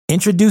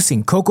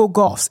Introducing Coco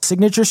Gauff's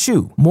signature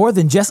shoe, more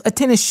than just a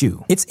tennis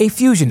shoe. It's a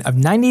fusion of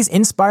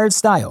 90s-inspired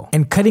style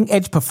and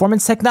cutting-edge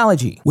performance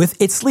technology.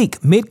 With its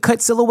sleek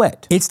mid-cut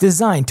silhouette, it's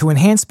designed to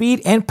enhance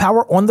speed and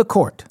power on the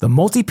court. The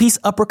multi-piece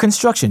upper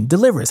construction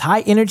delivers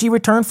high-energy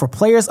return for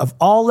players of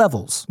all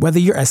levels. Whether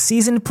you're a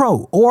seasoned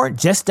pro or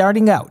just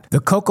starting out, the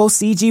Coco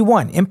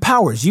CG1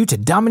 empowers you to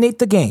dominate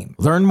the game.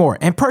 Learn more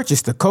and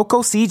purchase the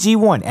Coco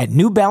CG1 at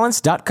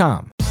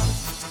newbalance.com.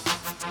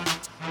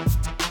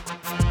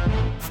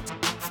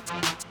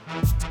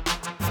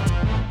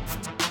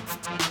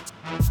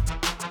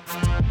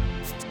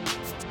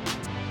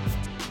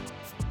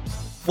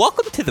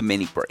 Welcome to the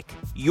Mini Break,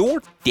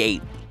 your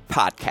daily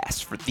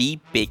podcast for the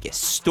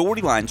biggest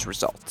storylines,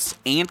 results,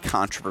 and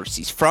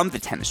controversies from the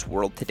tennis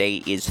world.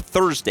 Today is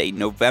Thursday,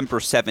 November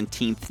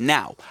 17th.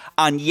 Now,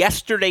 on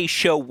yesterday's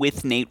show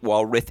with Nate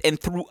Walrath and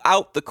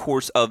throughout the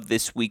course of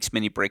this week's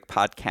Mini Break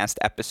podcast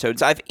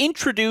episodes, I've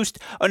introduced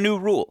a new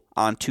rule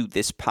onto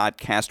this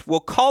podcast. We'll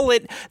call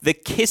it the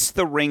Kiss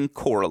the Ring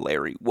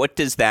Corollary. What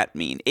does that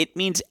mean? It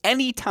means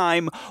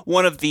anytime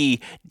one of the,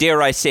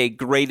 dare I say,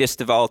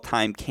 greatest of all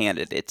time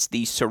candidates,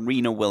 the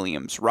Serena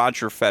Williams,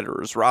 Roger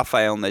Federers,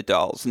 Rafael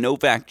Nadal's,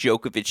 Novak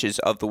Djokovic's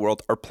of the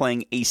world are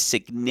playing a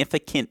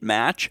significant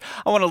match,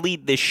 I want to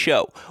lead this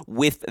show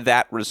with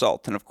that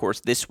result. And of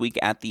course, this week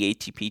at the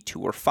ATP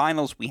Tour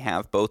Finals, we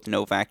have both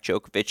Novak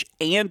Djokovic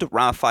and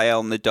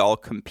Rafael Nadal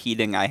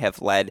competing. I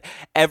have led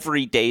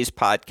every day's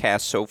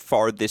podcast so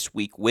far this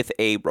week with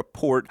a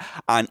report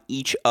on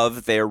each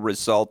of their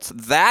results.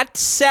 That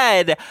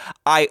said,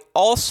 I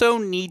also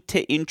need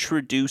to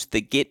introduce the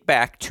Get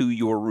Back to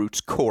Your Roots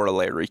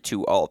corollary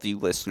to all of you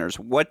listeners.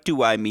 What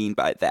do I mean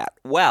by that?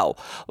 Well,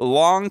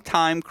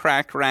 longtime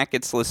Cracked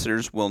Racquets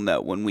listeners will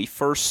know when we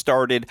first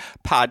started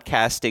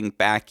podcasting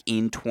back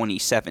in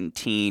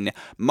 2017,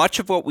 much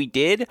of what we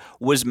did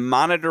was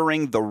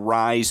monitoring the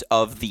rise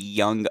of the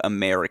young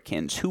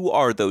Americans. Who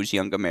are those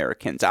young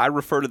Americans? I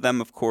refer to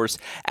them, of course,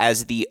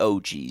 as the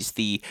OGs,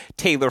 the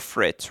Taylor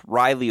Fritz,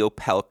 Riley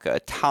Opelka,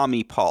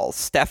 Tommy Paul,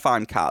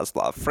 Stefan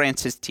Kozlov,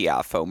 Francis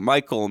Tiafoe,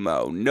 Michael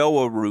Moe,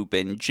 Noah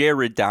Rubin,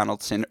 Jared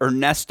Donaldson,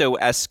 Ernesto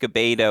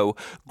Escobedo,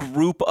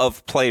 group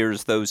of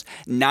players, those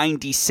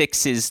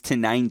 96s to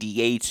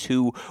 98s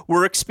who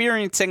were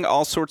experiencing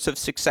all sorts of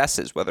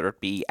successes, whether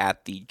it be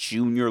at the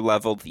junior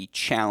level, the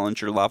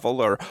challenger level,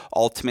 or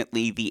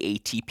ultimately the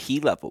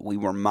ATP level. We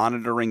were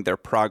monitoring their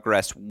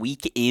progress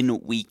week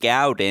in, week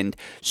out, and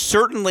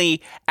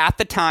certainly at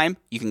the time,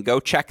 you can go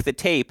check the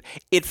tape,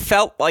 it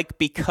felt like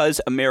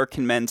because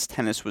American men's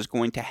tennis was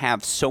going to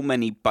have so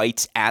many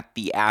bites at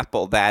the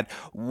apple that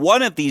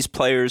one of these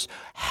players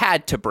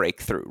had to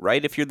break through,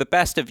 right? If you're the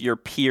best of your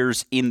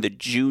peers in the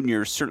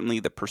juniors, certainly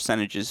the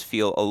percentages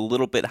feel a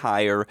little bit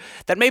higher,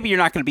 that maybe you're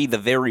not going to be the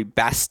very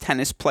best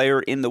tennis player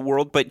in the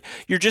world, but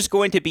you're just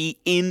going to be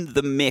in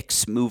the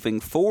mix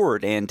moving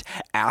forward. And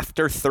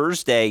after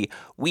Thursday,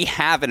 we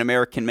have an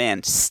American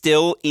man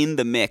still in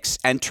the mix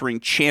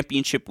entering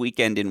championship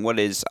weekend in what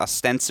is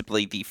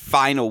ostensibly the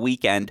final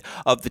weekend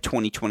of the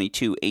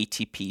 2022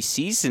 ATP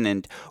season.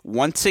 And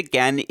once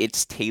again,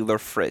 it's Taylor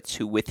Fritz,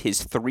 who with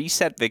his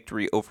 3-set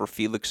victory over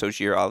Felix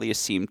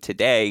Auger-Aliassime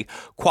today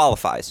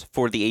qualifies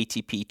for the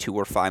ATP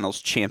Tour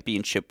Finals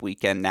championship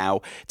weekend.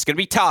 Now, it's going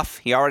to be tough.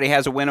 He already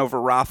has a win over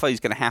Rafa. He's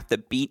going to have to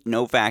beat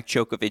Novak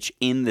Djokovic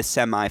in the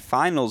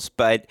semifinals,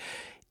 but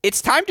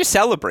it's time to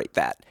celebrate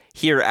that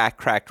here at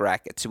Cracked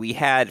Racquets. We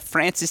had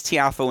Francis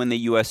Tiafoe in the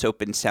U.S.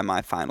 Open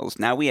semifinals.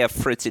 Now we have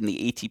Fritz in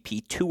the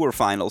ATP Tour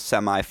Finals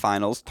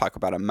semifinals. Talk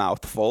about a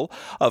mouthful.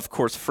 Of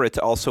course, Fritz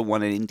also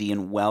won an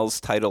Indian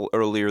Wells title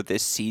earlier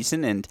this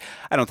season, and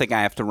I don't think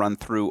I have to run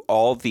through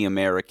all the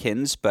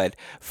Americans, but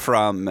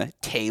from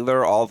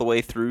Taylor all the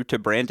way through to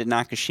Brandon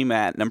Nakashima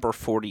at number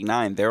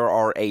 49, there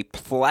are a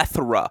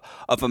plethora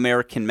of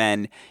American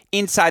men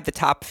inside the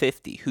top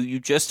 50 who you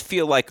just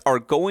feel like are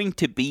going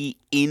to be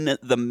in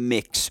the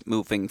mix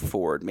moving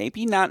forward.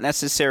 Maybe not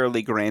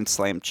necessarily Grand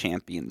Slam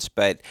champions,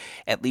 but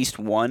at least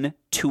 1,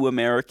 2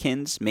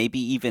 Americans, maybe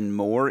even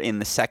more in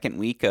the second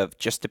week of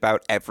just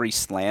about every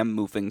slam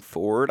moving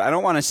forward. I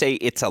don't want to say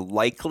it's a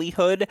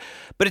likelihood,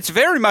 but it's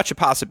very much a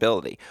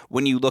possibility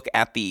when you look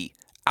at the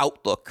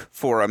outlook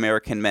for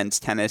American men's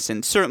tennis,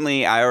 and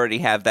certainly I already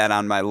have that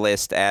on my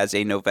list as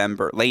a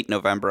late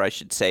November, I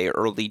should say,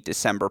 early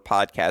December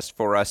podcast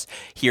for us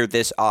here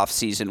this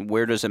offseason.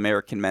 Where does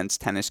American men's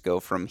tennis go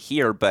from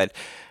here? But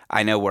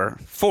I know we're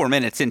 4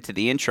 minutes into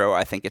the intro.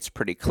 I think it's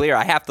pretty clear.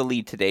 I have to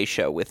lead today's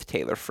show with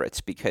Taylor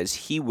Fritz because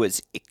he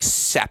was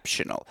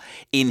exceptional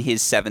in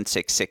his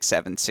 7-6,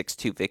 6-7,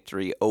 6-2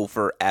 victory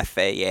over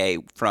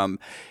FAA, from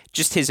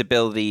just his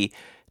ability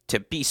to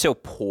be so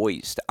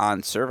poised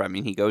on serve. I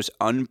mean, he goes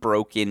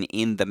unbroken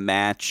in the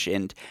match,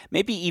 and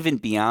maybe even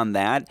beyond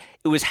that,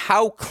 it was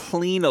how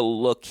clean a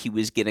look he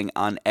was getting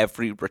on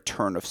every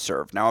return of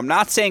serve. Now, I'm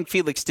not saying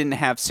Felix didn't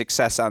have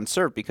success on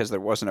serve because there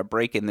wasn't a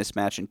break in this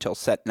match until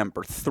set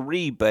number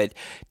 3, but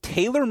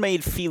Taylor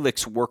made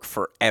Felix work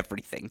for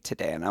everything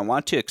today, and I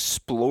want to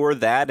explore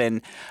that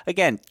and,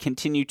 again,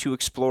 continue to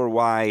explore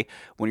why,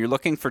 when you're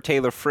looking for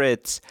Taylor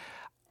Fritz,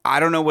 I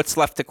don't know what's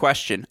left to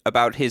question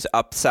about his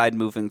upside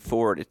moving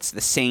forward. It's the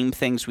same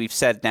things we've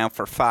said now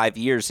for 5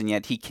 years, and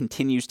yet he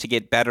continues to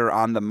get better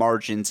on the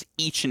margins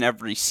each and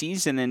every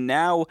season. And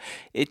now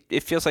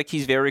it feels like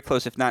he's very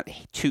close, if not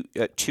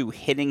to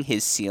hitting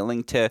his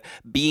ceiling, to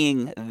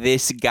being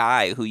this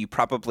guy who you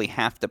probably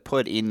have to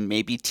put in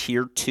maybe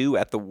tier 2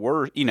 at the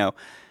worst,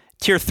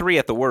 Tier 3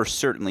 at the worst,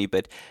 certainly,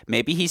 but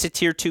maybe he's a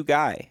Tier 2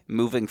 guy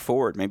moving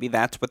forward. Maybe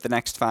that's what the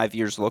next 5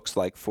 years looks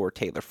like for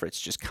Taylor Fritz,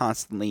 just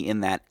constantly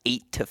in that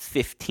 8 to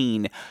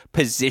 15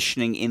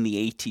 positioning in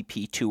the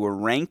ATP Tour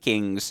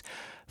rankings.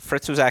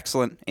 Fritz was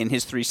excellent in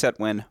his 3-set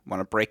win.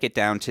 Want to break it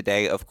down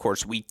today. Of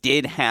course, we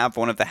did have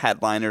one of the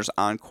headliners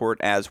on court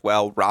as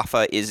well.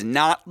 Rafa is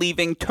not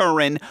leaving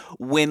Turin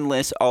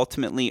winless,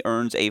 ultimately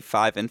earns a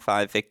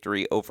 5-5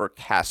 victory over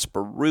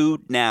Casper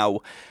Ruud.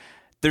 Now,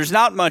 there's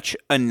not much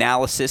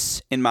analysis,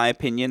 in my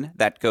opinion,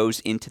 that goes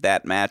into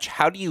that match.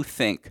 How do you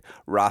think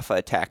Rafa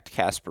attacked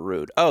Casper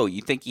Ruud? Oh,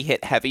 you think he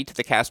hit heavy to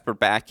the Casper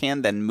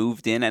backhand, then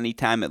moved in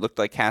anytime it looked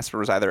like Casper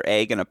was either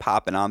A, going to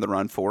pop an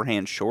on-the-run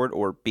forehand short,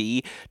 or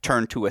B,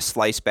 turned to a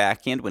slice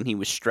backhand when he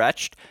was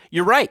stretched?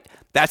 You're right.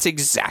 That's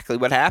exactly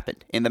what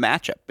happened in the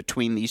matchup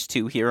between these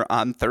two here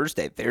on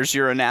Thursday. There's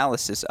your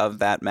analysis of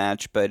that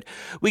match, but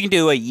we can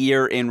do a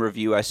year in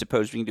review. I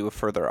suppose we can do a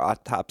further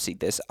autopsy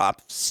this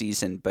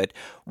offseason, but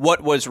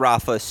what was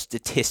Rafa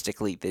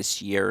statistically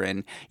this year,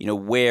 and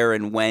where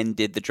and when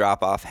did the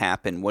drop-off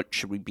happen? What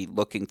should we be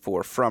looking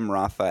for from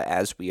Rafa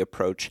as we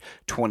approach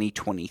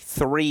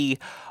 2023?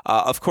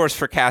 Of course,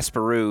 for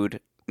Casper Ruud,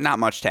 not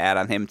much to add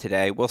on him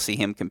today. We'll see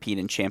him compete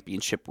in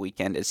championship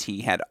weekend as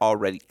he had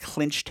already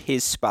clinched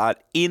his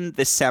spot in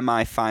the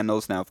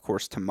semifinals. Now, of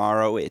course,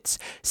 tomorrow it's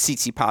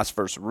Tsitsipas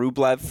versus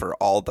Rublev for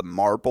all the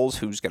marbles.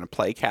 Who's going to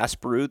play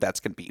Casper Ruud? That's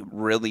going to be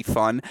really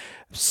fun.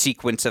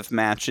 Sequence of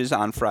matches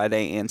on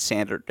Friday and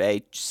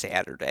Saturday,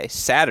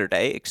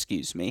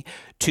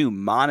 to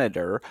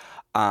monitor.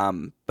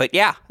 But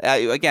yeah,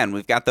 again,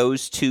 we've got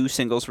those two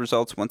singles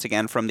results once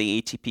again from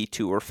the ATP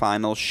Tour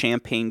Finals,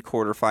 Champagne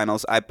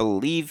quarterfinals. I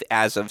believe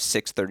as of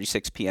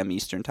 6:36 p.m.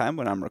 Eastern Time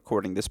when I'm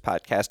recording this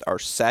podcast are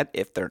set.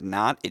 If they're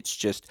not, it's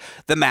just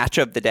the match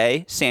of the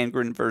day,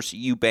 Sandgren versus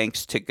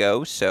Eubanks to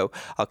go. So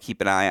I'll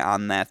keep an eye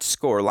on that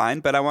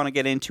scoreline. But I want to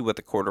get into what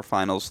the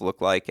quarterfinals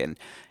look like, and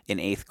an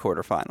 8th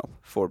quarterfinal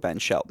for Ben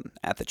Shelton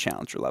at the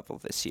challenger level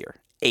this year.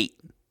 8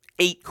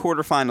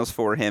 quarterfinals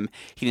for him.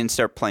 He didn't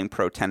start playing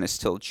pro tennis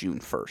till June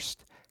 1st.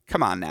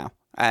 Come on now.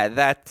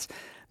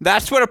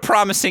 That's what a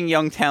promising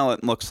young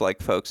talent looks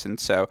like, folks. And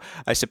so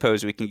I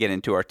suppose we can get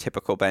into our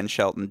typical Ben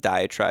Shelton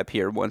diatribe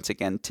here once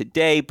again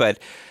today. But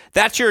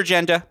that's your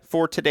agenda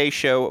for today's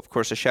show. Of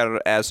course, a shout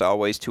out, as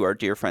always, to our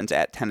dear friends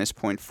at Tennis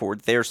Point for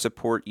their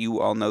support. You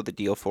all know the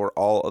deal for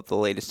all of the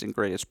latest and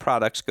greatest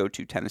products. Go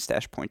to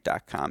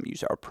tennis-point.com.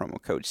 Use our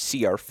promo code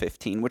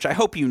CR15, which I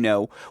hope you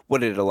know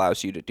what it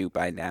allows you to do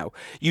by now.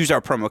 Use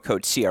our promo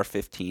code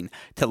CR15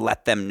 to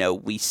let them know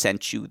we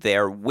sent you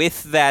there.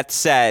 With that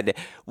said,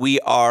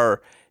 we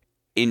are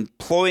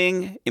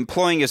employing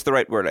is the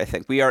right word, I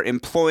think. We are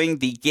employing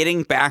the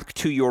getting back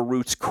to your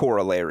roots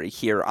corollary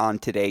here on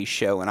today's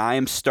show, and I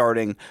am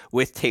starting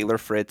with Taylor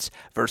Fritz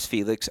versus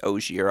Felix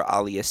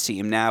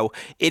Auger-Aliassime. Now,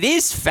 it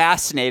is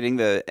fascinating,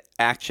 the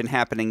action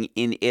happening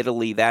in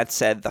Italy. That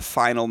said, the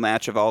final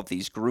match of all of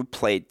these group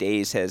play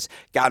days has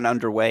gotten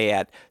underway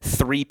at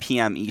 3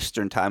 p.m.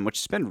 Eastern Time, which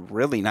has been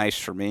really nice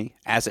for me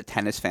as a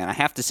tennis fan. I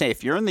have to say,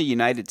 if you're in the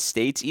United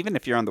States, even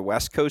if you're on the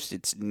West Coast,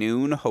 it's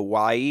noon.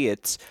 Hawaii,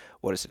 it's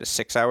a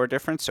 6-hour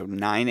difference? So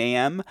 9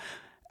 a.m.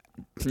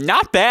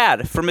 Not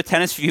bad from a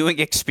tennis viewing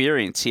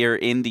experience here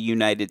in the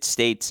United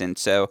States. And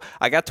so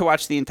I got to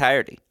watch the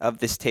entirety of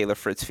this Taylor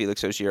Fritz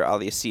Felix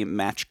Auger-Aliassime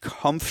match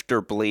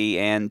comfortably.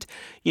 And,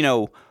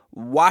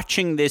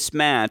 watching this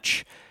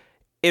match,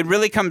 it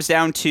really comes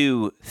down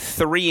to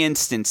 3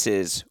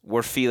 instances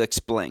where Felix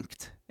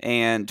blinked.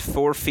 And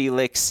for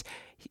Felix,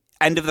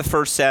 end of the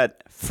first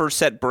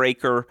set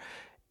breaker,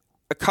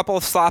 a couple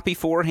of sloppy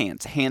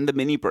forehands, hand the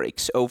mini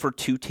breaks over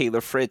to Taylor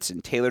Fritz,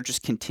 and Taylor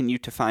just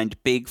continued to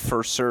find big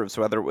first serves,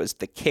 whether it was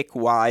the kick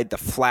wide, the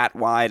flat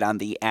wide on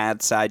the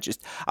ad side,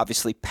 just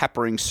obviously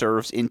peppering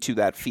serves into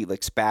that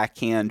Felix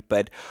backhand,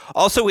 but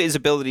also his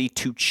ability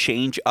to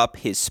change up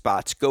his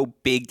spots, go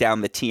big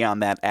down the tee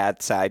on that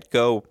ad side,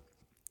 go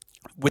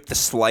with the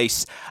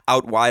slice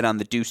out wide on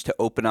the deuce to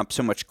open up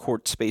so much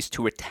court space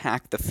to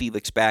attack the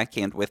Felix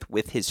backhand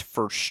with his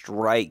first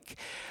strike.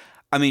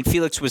 I mean,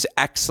 Felix was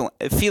excellent.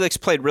 Felix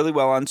played really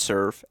well on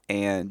serve,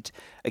 and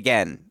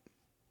again,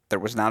 there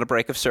was not a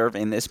break of serve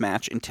in this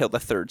match until the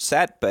 3rd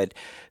set, but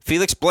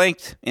Felix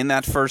blinked in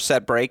that first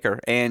set breaker,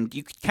 and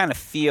you could kind of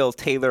feel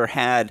Taylor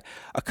had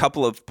a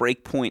couple of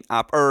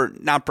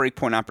not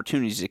breakpoint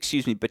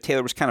opportunities, but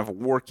Taylor was kind of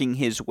working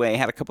his way,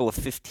 had a couple of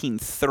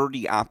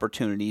 15-30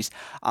 opportunities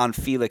on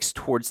Felix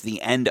towards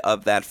the end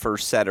of that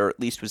first set, or at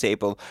least was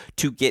able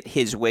to get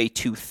his way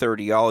to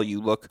 30-all.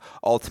 You look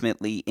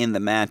ultimately in the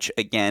match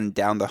again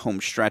down the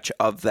home stretch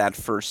of that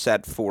first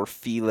set for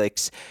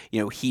Felix.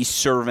 He's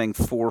serving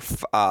 4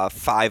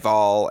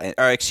 5-all,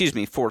 or excuse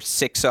me,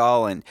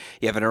 4-6-all, and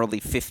you have an early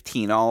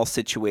 15-all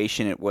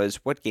situation. It was,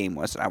 what game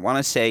was it? I want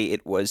to say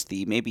it was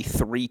the maybe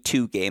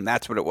 3-2 game.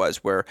 That's what it was,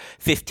 where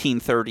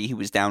 15-30, he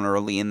was down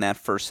early in that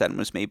first set and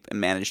was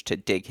managed to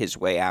dig his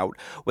way out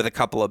with a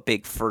couple of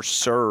big first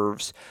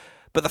serves.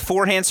 But the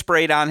forehand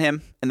sprayed on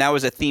him, and that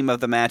was a theme of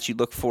the match. You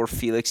look for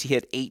Felix. He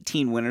hit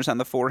 18 winners on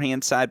the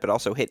forehand side, but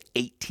also hit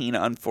 18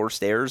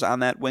 unforced errors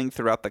on that wing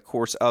throughout the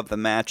course of the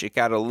match. It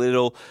got a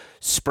little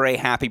spray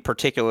happy,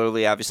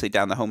 particularly obviously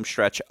down the home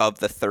stretch of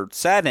the third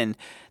set, and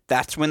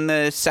that's when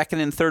the second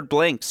and third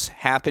blinks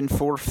happen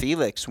for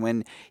Felix,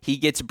 when he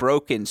gets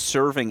broken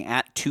serving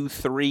at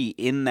 2-3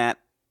 in that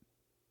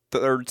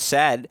third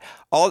set.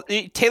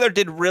 Taylor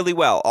did really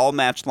well all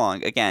match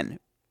long. Again,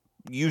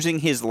 using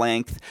his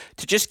length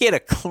to just get a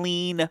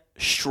clean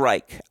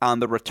strike on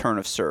the return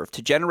of serve,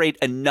 to generate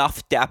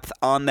enough depth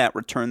on that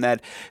return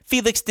that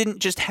Felix didn't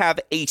just have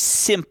a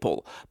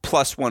simple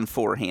 +1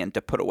 forehand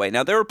to put away.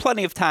 Now, there were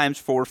plenty of times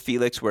for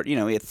Felix where, he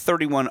had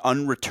 31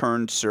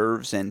 unreturned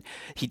serves, and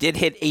he did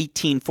hit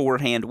 18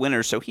 forehand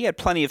winners, so he had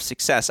plenty of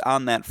success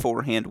on that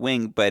forehand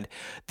wing, but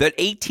the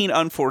 18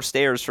 unforced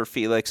errors for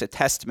Felix, a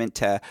testament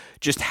to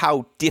just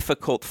how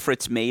difficult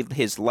Fritz made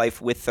his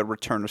life with the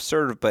return of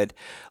serve. But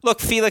look,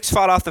 Felix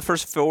fought off the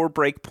first 4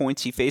 break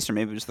points he faced, or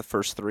maybe it was the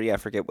first 3. I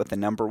forget what the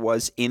number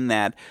was in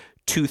that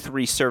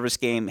 2-3 service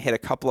game. Hit a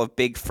couple of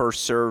big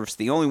first serves.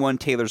 The only one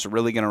Taylor's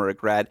really going to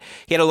regret.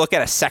 He had to look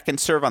at a second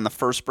serve on the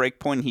first break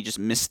point, and he just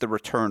missed the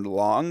return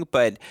long.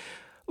 But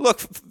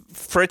look,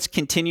 Fritz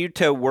continued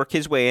to work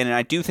his way in, and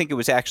I do think it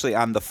was actually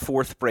on the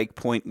 4th break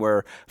point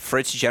where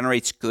Fritz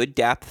generates good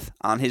depth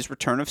on his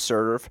return of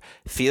serve.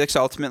 Felix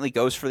ultimately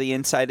goes for the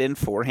inside-in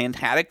forehand,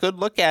 had a good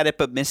look at it,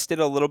 but missed it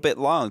a little bit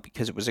long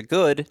because it was a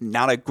good,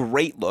 not a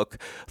great look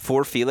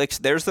for Felix.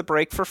 There's the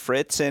break for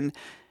Fritz, and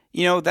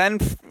then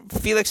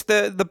Felix,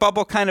 the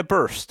bubble kind of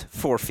burst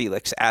for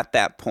Felix at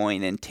that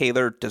point, and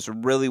Taylor does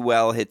really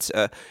well. Hits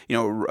a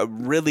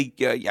really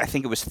I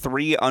think it was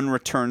 3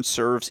 unreturned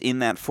serves in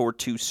that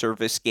 4-2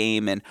 service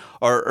game, and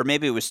or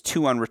maybe it was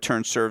 2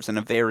 unreturned serves and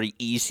a very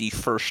easy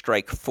first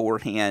strike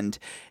forehand.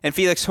 And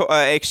Fritz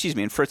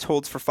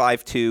holds for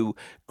 5-2.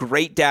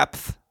 Great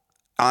depth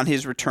on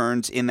his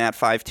returns in that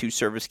 5-2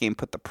 service game,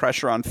 put the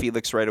pressure on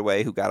Felix right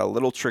away, who got a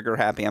little trigger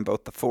happy on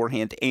both the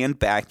forehand and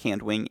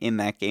backhand wing in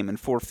that game. And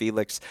for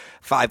Felix,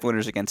 5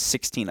 winners against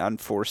 16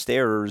 unforced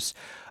errors.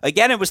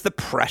 Again, it was the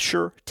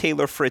pressure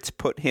Taylor Fritz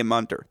put him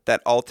under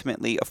that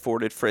ultimately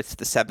afforded Fritz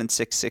the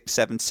 7-6-6,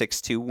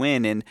 7-6-2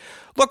 win. And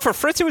look, for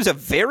Fritz, it was a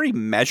very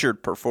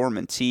measured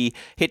performance. He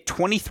hit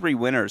 23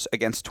 winners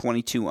against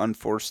 22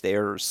 unforced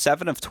errors,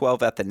 7 of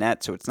 12 at the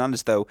net, so it's not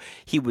as though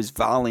he was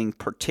volleying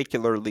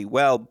particularly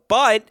well,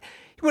 but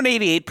he won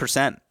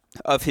 88%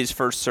 of his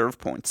first serve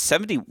points,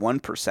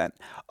 71%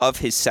 of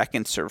his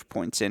second serve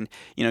points. And,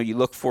 you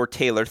look for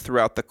Taylor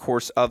throughout the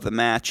course of the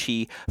match.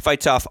 He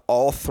fights off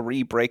all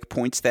 3 break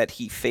points that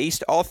he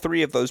faced. All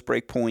 3 of those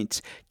break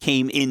points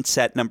came in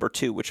set number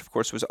 2, which, of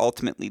course, was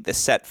ultimately the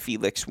set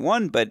Felix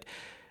won. But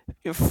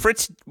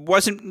Fritz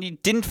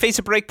didn't face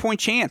a breakpoint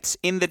chance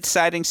in the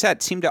deciding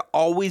set. Seemed to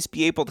always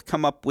be able to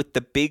come up with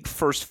the big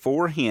first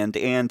forehand.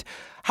 And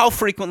how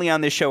frequently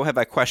on this show have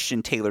I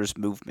questioned Taylor's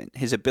movement,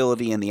 his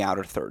ability in the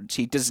outer thirds?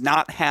 He does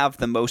not have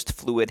the most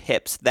fluid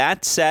hips.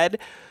 That said,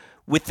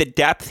 with the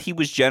depth he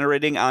was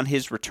generating on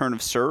his return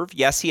of serve,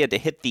 yes, he had to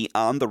hit the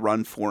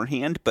on-the-run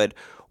forehand, but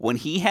when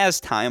he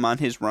has time on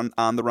his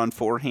on-the-run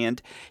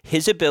forehand,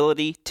 his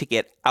ability to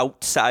get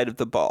outside of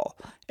the ball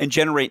and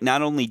generate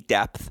not only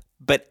depth,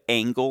 but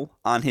angle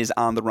on his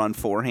on-the-run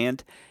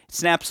forehand,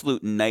 it's an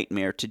absolute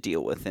nightmare to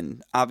deal with.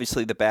 And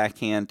obviously the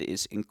backhand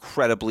is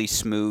incredibly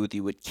smooth.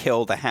 You would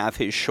kill to have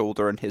his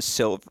shoulder and his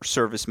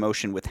service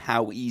motion with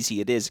how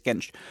easy it is.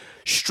 Again,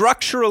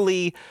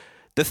 structurally,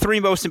 the 3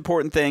 most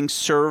important things,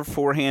 serve,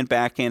 forehand,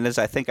 backhand, as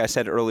I think I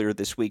said earlier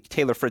this week,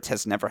 Taylor Fritz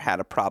has never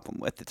had a problem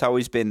with. It's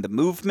always been the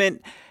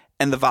movement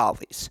and the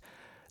volleys.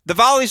 The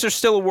volleys are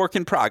still a work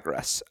in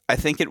progress. I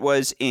think it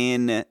was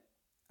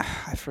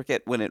I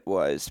forget when it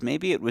was.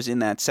 Maybe it was in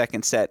that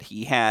second set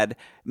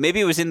maybe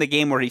it was in the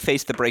game where he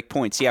faced the break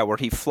points. Yeah, where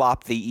he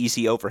flopped the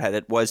easy overhead.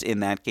 It was in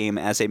that game,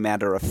 as a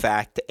matter of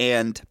fact.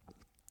 And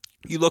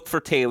you look for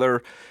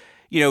Taylor,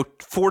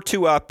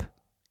 4-2 up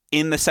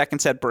in the second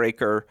set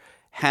breaker,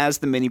 has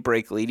the mini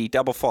break lead. He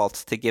double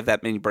faults to give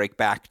that mini break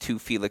back to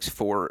Felix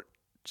for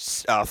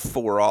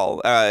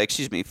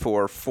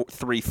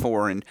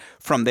 3-4, and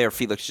from there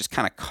Felix just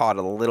kind of caught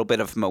a little bit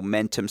of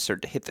momentum,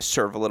 started to hit the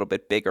serve a little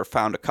bit bigger,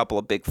 found a couple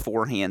of big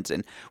forehands,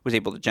 and was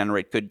able to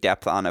generate good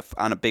depth on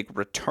a big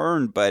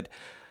return. But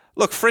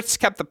look, Fritz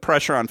kept the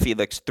pressure on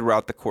Felix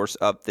throughout the course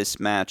of this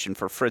match, and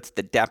for Fritz,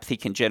 the depth he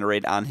can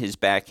generate on his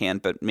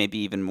backhand, but maybe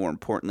even more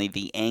importantly,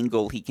 the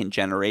angle he can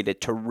generate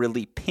it to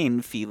really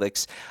pin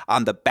Felix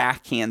on the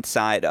backhand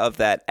side of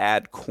that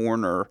backhand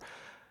corner,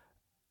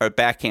 of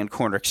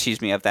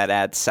that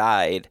ad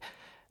side.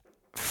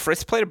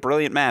 Fritz played a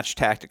brilliant match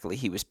tactically.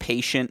 He was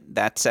patient.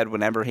 That said,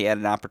 whenever he had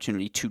an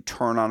opportunity to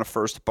turn on a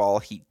first ball,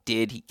 he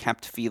did. He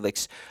kept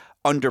Felix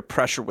under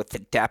pressure with the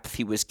depth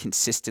he was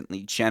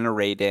consistently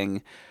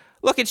generating.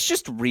 Look, it's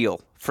just real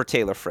for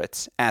Taylor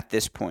Fritz at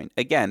this point.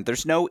 Again,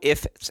 there's no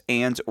ifs,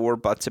 ands, or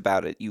buts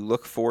about it. You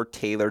look for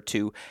Taylor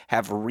to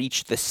have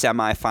reached the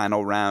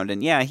semifinal round.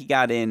 And yeah, he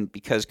got in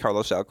because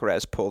Carlos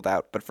Alcaraz pulled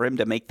out. But for him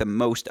to make the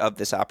most of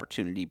this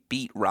opportunity,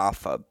 beat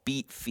Rafa,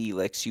 beat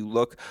Felix, you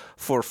look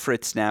for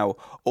Fritz now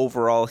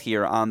overall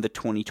here on the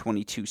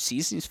 2022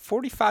 season. He's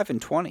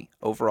 45-20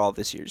 overall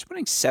this year. He's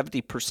winning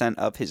 70%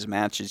 of his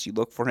matches. You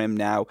look for him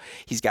now.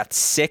 He's got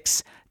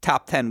 6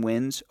 top 10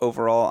 wins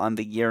overall on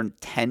the year and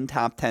 10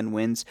 top 10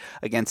 wins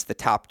against the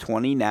top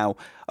 20. Now,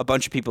 a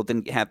bunch of people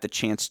didn't have the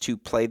chance to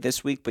play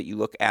this week, but you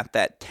look at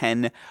that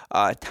 10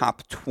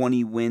 top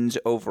 20 wins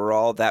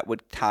overall, that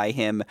would tie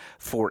him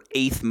for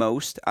 8th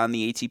most on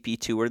the ATP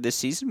Tour this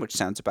season, which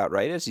sounds about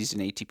right as he's an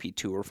ATP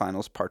Tour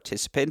Finals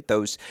participant.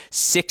 Those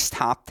 6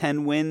 top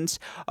 10 wins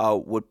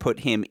would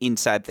put him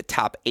inside the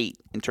top 8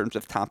 in terms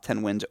of top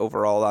 10 wins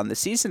overall on the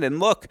season. And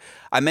look,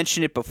 I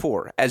mentioned it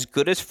before, as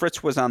good as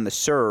Fritz was on the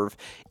serve,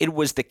 it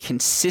was the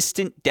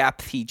consistent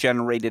depth he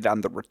generated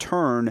on the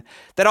return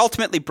that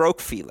ultimately broke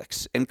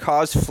Felix and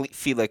caused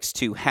Felix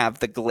to have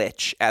the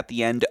glitch at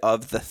the end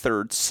of the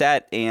third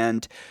set.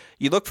 And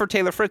you look for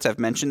Taylor Fritz. I've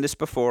mentioned this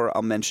before.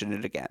 I'll mention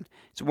it again.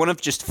 It's one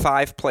of just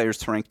 5 players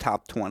to rank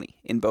top 20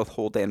 in both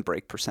hold and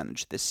break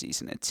percentage this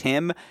season. It's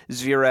him,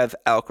 Zverev,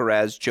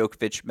 Alcaraz,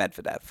 Djokovic,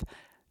 Medvedev.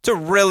 It's a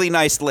really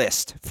nice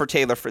list for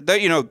Taylor Fritz.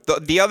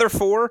 The other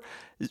 4,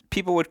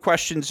 people would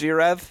question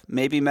Zverev,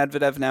 maybe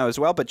Medvedev now as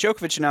well, but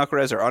Djokovic and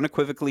Alcaraz are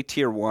unequivocally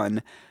tier 1.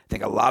 I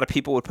think a lot of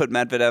people would put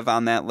Medvedev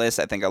on that list.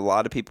 I think a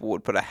lot of people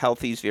would put a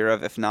healthy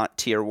Zverev, if not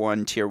tier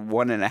 1, tier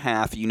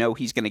 1.5. You know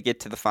he's going to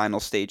get to the final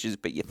stages,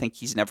 but you think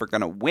he's never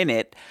going to win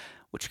it,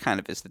 which kind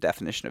of is the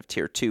definition of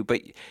tier 2.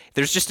 But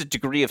there's just a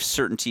degree of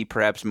certainty,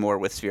 perhaps more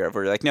with Zverev,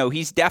 where you're like, no,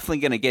 he's definitely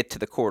going to get to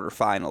the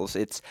quarterfinals.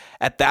 It's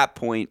at that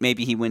point,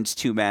 maybe he wins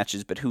 2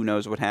 matches, but who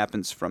knows what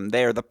happens from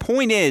there. The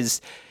point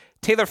is,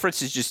 Taylor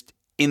Fritz is just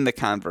in the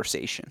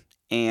conversation.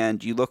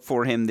 And you look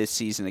for him this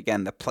season,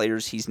 again, the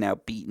players he's now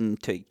beaten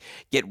to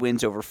get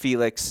wins over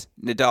Felix,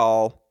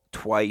 Nadal,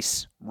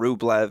 twice,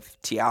 Rublev,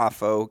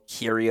 Tiafoe,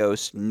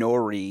 Kyrgios,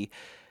 Norrie,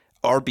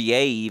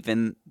 RBA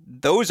even.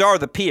 Those are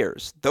the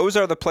peers. Those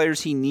are the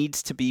players he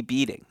needs to be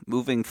beating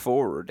moving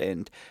forward.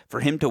 And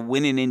for him to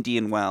win in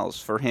Indian Wells,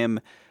 for him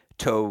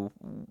to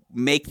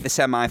make the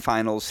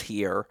semifinals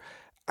here,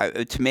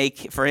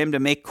 for him to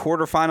make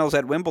quarterfinals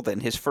at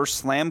Wimbledon, his first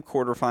Slam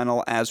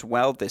quarterfinal as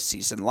well this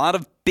season. A lot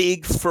of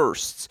big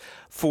firsts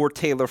for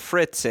Taylor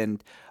Fritz.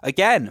 And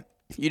again,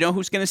 you know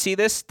who's going to see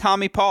this?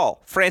 Tommy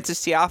Paul, Frances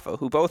Tiafoe,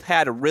 who both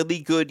had really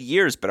good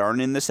years but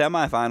aren't in the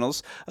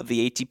semifinals of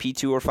the ATP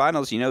Tour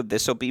Finals. You know,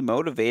 this will be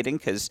motivating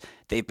because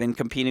they've been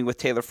competing with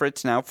Taylor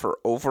Fritz now for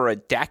over a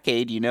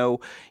decade. You know,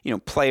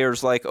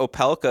 players like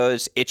Opelka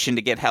is itching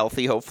to get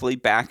healthy, hopefully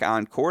back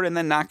on court. And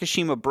then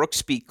Nakashima,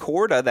 Brooksby,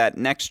 Korda, that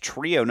next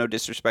trio, no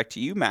disrespect to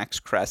you, Max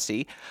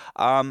Cressy,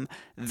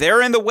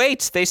 they're in the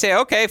weights. They say,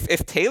 okay,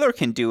 if Taylor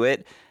can do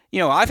it,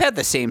 I've had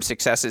the same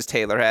success as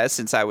Taylor has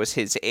since I was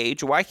his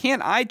age. Why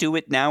can't I do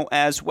it now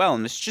as well?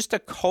 And it's just a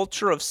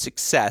culture of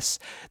success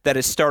that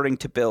is starting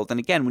to build. And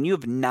again, when you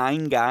have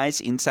 9 guys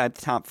inside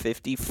the top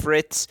 50,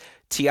 Fritz,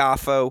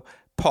 Tiafoe,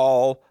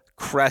 Paul,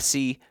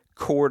 Cressy,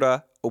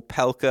 Korda,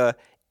 Opelka,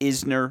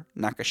 Isner,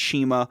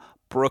 Nakashima,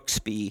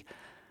 Brooksby,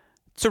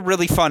 it's a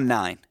really fun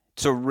 9.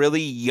 It's a really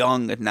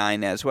young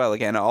 9 as well.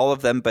 Again, all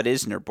of them but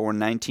Isner, born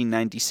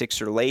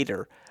 1996 or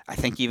later. I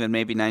think even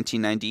maybe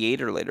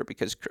 1998 or later,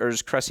 because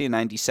Cressy in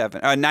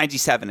 97,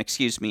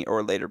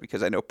 or later,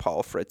 because I know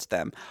Paul, Fritz,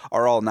 them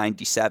are all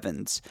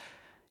 97s.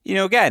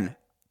 Again,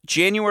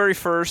 January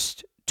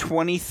 1st,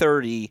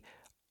 2030,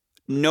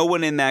 no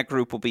one in that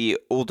group will be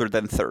older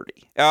than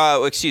 30.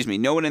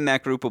 No one in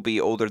that group will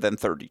be older than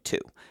 32.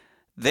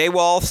 They will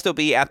all still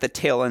be at the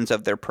tail ends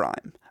of their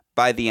prime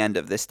by the end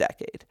of this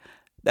decade.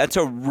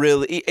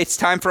 It's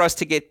time for us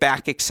to get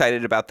back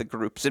excited about the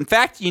groups. In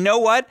fact, you know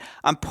what?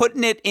 I'm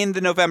putting it in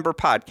the November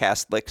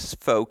podcast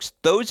list, folks.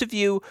 Those of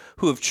you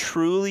who have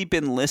truly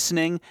been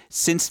listening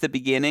since the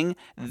beginning,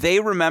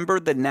 they remember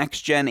the Next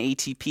Gen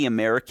ATP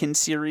American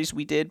series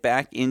we did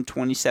back in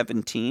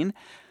 2017.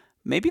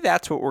 Maybe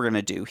that's what we're going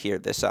to do here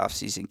this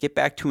offseason. Get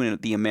back to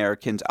the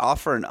Americans,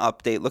 offer an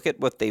update, look at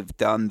what they've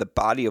done, the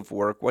body of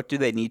work, what do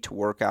they need to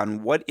work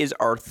on, what are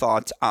our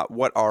thoughts,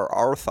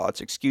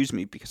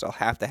 because I'll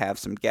have to have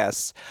some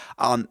guests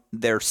on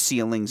their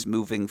ceilings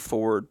moving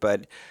forward.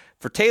 But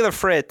for Taylor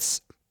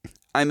Fritz,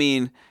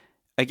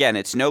 again,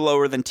 it's no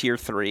lower than tier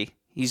 3.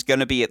 He's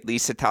going to be at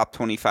least a top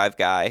 25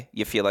 guy,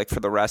 you feel like,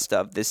 for the rest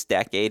of this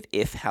decade,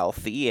 if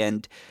healthy.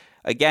 And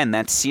again,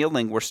 that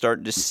ceiling we're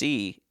starting to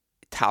see.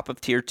 Top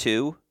of tier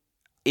 2.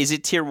 Is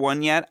it tier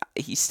 1 yet?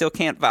 He still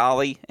can't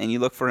volley, and you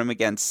look for him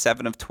again,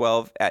 7 of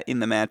 12 in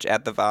the match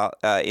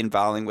in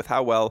volleying with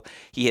how well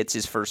he hits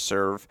his first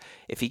serve.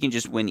 If he can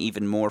just win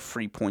even more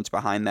free points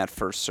behind that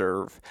first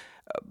serve,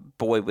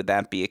 boy, would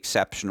that be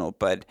exceptional.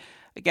 But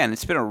again,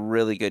 it's been a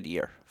really good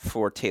year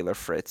for Taylor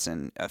Fritz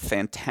and a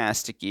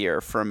fantastic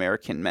year for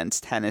American men's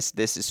tennis.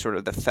 This is sort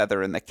of the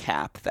feather in the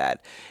cap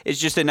that is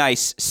just a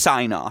nice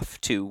sign-off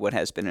to what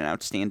has been an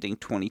outstanding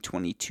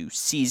 2022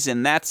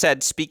 season. That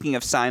said, speaking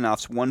of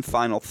sign-offs, one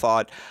final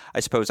thought,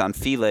 I suppose, on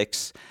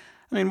Felix.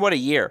 I mean, what a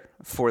year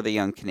for the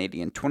young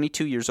Canadian.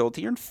 22 years old.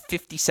 He earned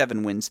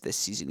 57 wins this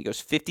season. He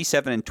goes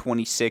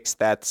 57-26.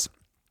 That's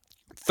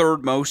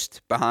third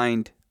most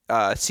behind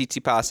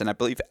Tsitsipas and I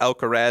believe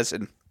Alcaraz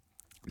and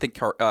I think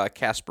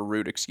Casper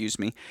Ruud, excuse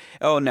me.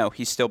 Oh, no,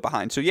 he's still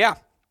behind. So, yeah,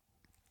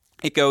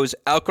 it goes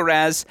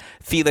Alcaraz,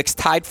 Felix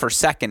tied for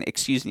second,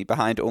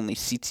 behind only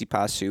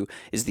Tsitsipas, who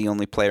is the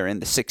only player in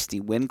the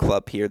 60-win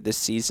club here this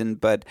season.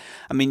 But,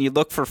 I mean, you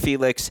look for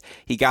Felix,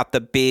 he got the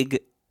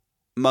big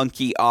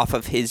monkey off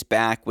of his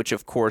back, which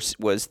of course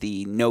was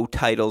the no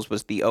titles,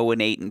 was the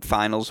 0-8 in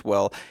finals.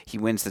 Well, he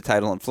wins the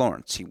title in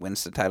Florence, he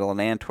wins the title in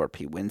Antwerp,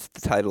 he wins the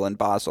title in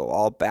Basel,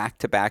 all back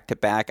to back to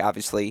back.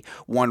 Obviously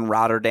won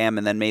Rotterdam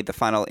and then made the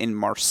final in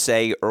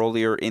Marseille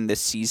earlier in the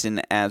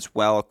season as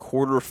well.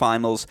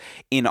 Quarterfinals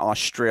in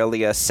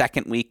Australia,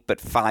 second week,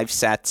 but 5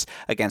 sets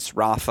against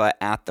Rafa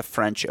at the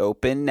French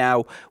Open.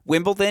 Now,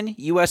 Wimbledon,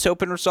 US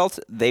Open results,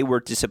 they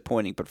were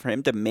disappointing, but for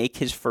him to make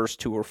his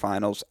first tour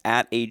finals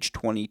at age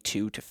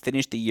 22, to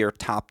finish the year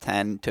top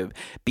 10, to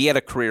be at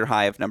a career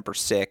high of number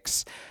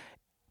 6.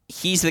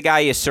 He's the guy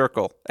you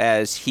circle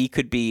as he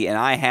could be, and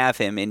I have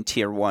him in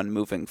tier 1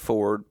 moving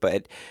forward,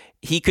 but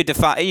he could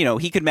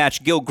he could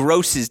match Gil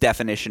Gross's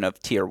definition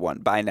of tier 1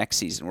 by next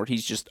season, where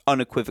he's just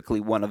unequivocally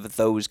one of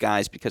those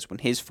guys, because when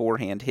his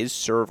forehand, his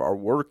serve are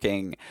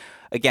working,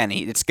 again,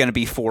 it's going to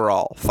be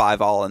 4-all,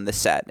 5-all in the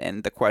set.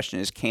 And the question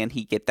is, can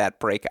he get that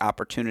break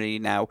opportunity?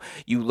 Now,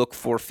 you look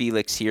for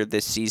Felix here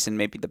this season,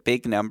 maybe the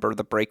big number,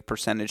 the break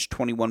percentage,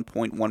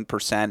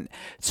 21.1%.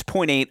 It's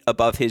 0.8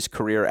 above his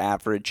career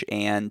average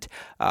and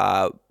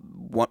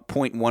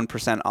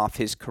 0.1% off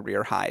his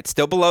career high. It's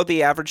still below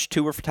the average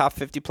tour for top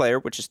 50 player,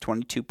 which is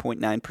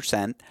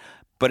 22.9%.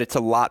 But it's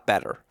a lot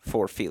better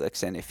for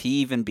Felix. And if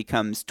he even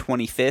becomes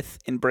 25th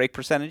in break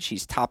percentage,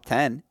 he's top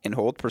 10 in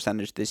hold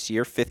percentage this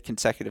year, 5th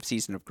consecutive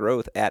season of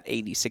growth at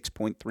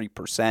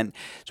 86.3%.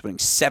 He's winning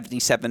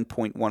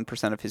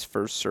 77.1% of his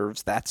first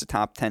serves. That's a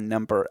top 10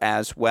 number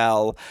as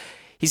well.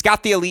 He's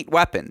got the elite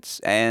weapons,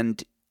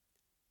 and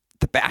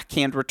the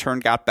backhand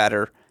return got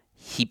better.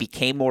 He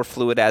became more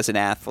fluid as an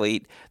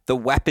athlete. The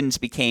weapons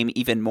became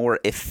even more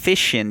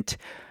efficient.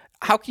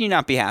 How can you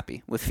not be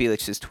happy with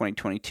Felix's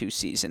 2022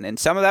 season? And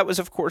some of that was,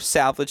 of course,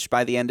 salvaged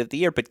by the end of the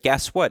year. But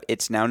guess what?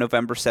 It's now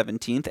November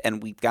 17th,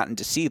 and we've gotten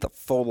to see the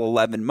full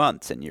 11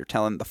 months. And you're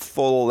telling the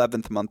full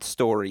 11th month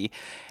story,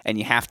 and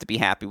you have to be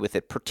happy with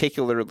it,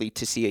 particularly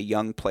to see a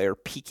young player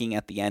peaking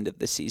at the end of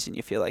the season.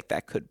 You feel like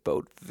that could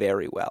bode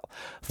very well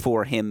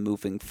for him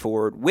moving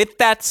forward. With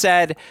that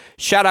said,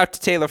 shout out to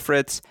Taylor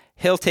Fritz.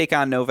 He'll take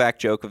on Novak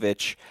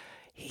Djokovic.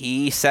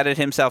 He said it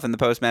himself in the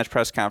post-match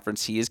press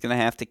conference. He is going to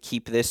have to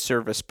keep this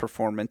service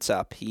performance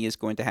up. He is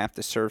going to have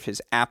to serve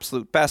his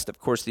absolute best. Of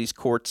course, these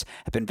courts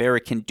have been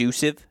very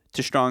conducive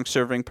to strong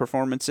serving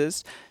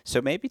performances.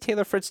 So maybe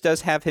Taylor Fritz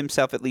does have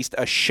himself at least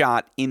a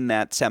shot in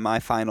that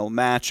semifinal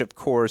match. Of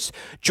course,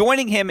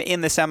 joining him in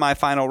the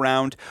semifinal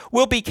round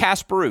will be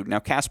Casper Ruud. Now,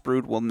 Casper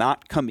Ruud will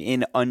not come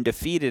in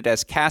undefeated,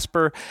 as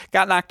Casper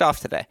got knocked off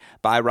today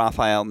by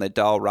Rafael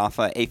Nadal.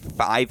 Rafa, a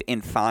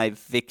 5-5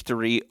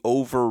 victory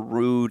over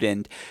Ruud.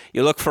 And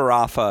you look for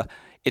Rafa,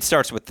 it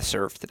starts with the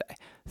serve today.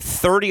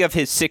 30 of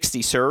his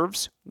 60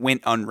 serves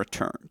went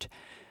unreturned.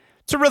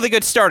 It's a really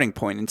good starting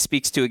point and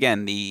speaks to,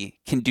 again, the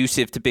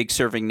conducive to big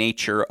serving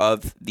nature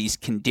of these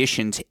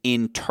conditions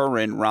in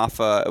Turin.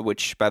 Rafa,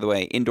 which, by the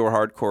way, indoor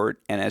hard court,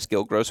 and as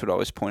Gil Gross would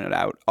always point it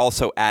out,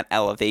 also at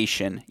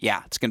elevation.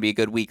 Yeah, it's going to be a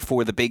good week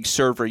for the big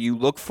server. You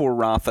look for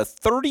Rafa,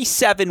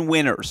 37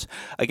 winners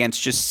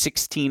against just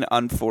 16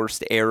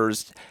 unforced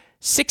errors,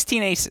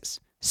 16 aces.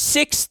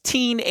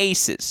 16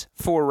 aces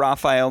for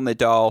Rafael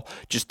Nadal.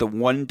 Just the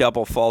one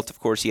double fault. Of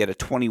course, he had a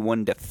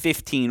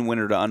 21-15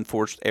 winner to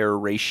unforced error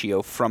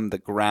ratio from the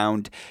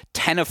ground.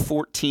 10 of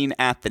 14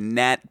 at the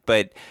net,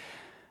 but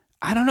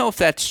I don't know if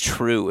that's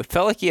true. It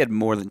felt like he had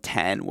more than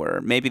 10, where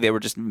maybe they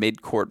were just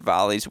mid-court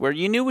volleys, where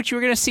you knew what you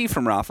were going to see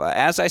from Rafa.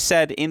 As I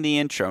said in the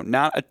intro,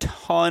 not a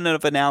ton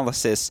of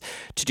analysis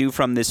to do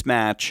from this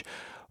match.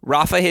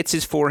 Rafa hits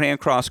his forehand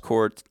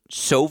cross-court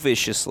so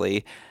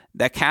viciously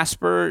that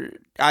Casper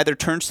either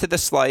turns to the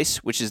slice,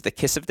 which is the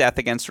kiss of death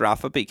against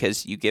Rafa,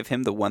 because you give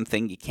him the one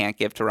thing you can't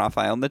give to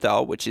Rafael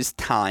Nadal, which is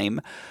time,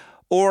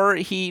 or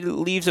he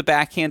leaves a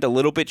backhand a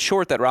little bit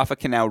short that Rafa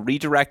can now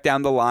redirect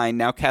down the line.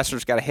 Now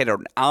Casper's got to hit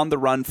an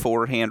on-the-run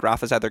forehand.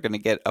 Rafa's either going to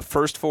get a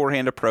first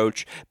forehand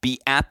approach, be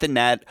at the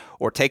net,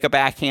 or take a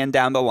backhand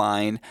down the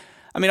line.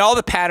 I mean, all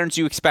the patterns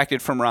you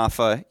expected from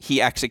Rafa,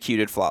 he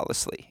executed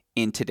flawlessly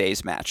in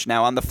today's match.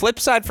 Now, on the flip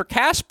side for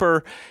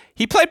Casper,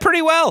 he played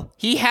pretty well.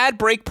 He had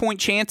breakpoint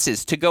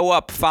chances to go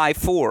up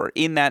 5-4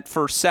 in that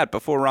first set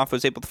before Rafa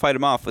was able to fight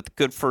him off with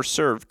good first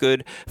serve,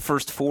 good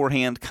first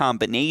forehand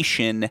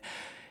combination.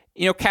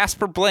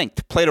 Casper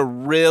blinked, played a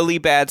really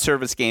bad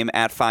service game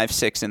at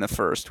 5-6 in the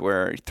first,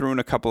 where he threw in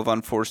a couple of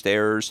unforced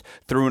errors,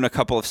 threw in a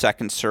couple of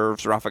second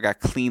serves. Rafa got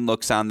clean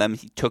looks on them.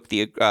 He took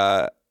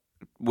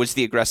was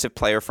the aggressive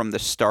player from the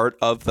start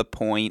of the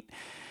point.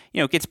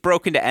 Gets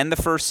broken to end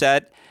the first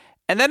set.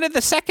 And then in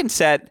the second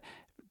set,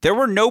 there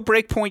were no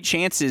breakpoint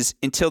chances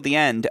until the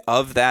end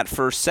of that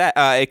first set.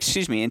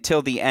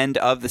 Until the end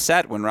of the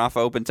set when Rafa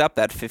opens up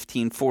that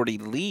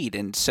 15-40 lead.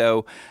 And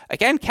so,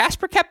 again,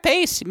 Casper kept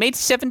pace. He made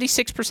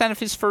 76% of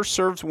his first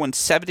serves, won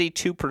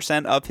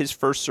 72% of his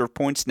first serve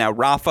points. Now,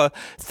 Rafa,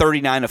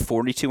 39 of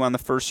 42 on the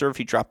first serve.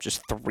 He dropped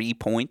just 3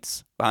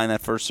 points behind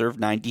that first serve,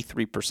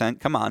 93%.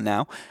 Come on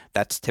now.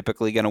 That's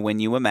typically going to win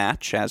you a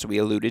match, as we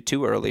alluded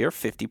to earlier.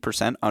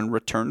 50%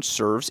 unreturned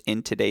serves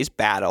in today's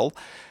battle.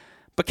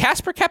 But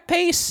Casper kept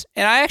pace,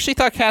 and I actually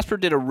thought Casper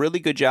did a really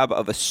good job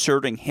of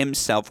asserting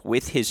himself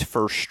with his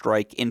first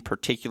strike in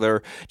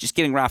particular, just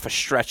getting Rafa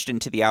stretched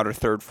into the outer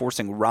third,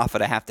 forcing Rafa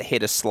to have to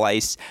hit a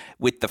slice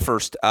with the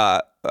first,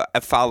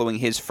 following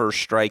his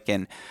first strike.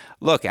 And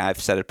look, I've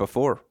said it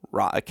before,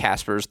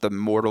 Casper's the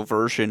mortal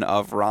version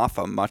of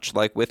Rafa. Much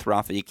like with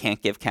Rafa, you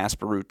can't give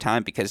Casper Ruud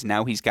time because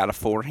now he's got a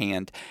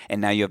forehand, and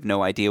now you have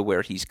no idea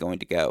where he's going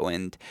to go.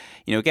 And,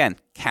 again,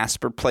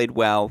 Casper played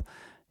well.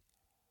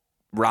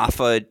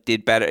 Rafa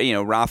did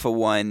better. Rafa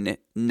won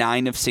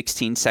 9 of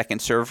 16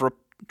 second serve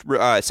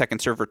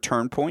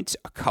return points.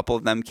 A couple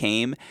of them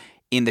came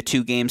in the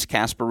 2 games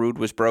Casper Ruud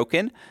was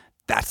broken.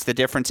 That's the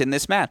difference in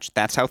this match.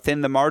 That's how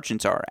thin the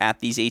margins are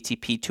at these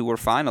ATP Tour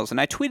finals. And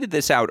I tweeted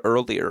this out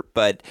earlier,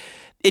 but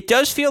it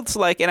does feel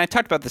like, and I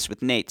talked about this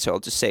with Nate, so I'll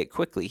just say it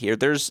quickly here.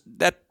 There's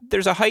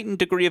a heightened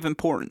degree of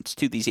importance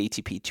to these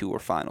ATP Tour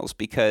finals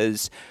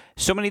because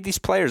so many of these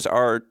players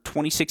are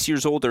 26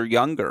 years old or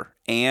younger,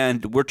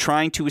 and we're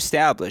trying to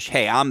establish,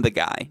 hey, I'm the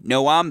guy.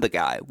 No, I'm the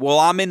guy. Well,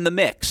 I'm in the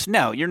mix.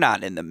 No, you're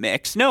not in the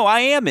mix. No, I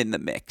am in the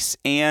mix.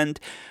 And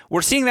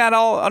we're seeing that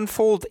all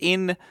unfold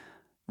in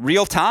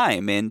real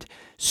time. And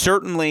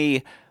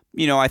certainly,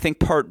 I think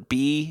part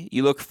B,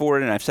 you look for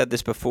it, and I've said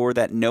this before,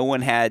 that no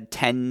one had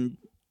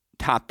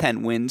top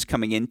 10 wins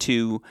coming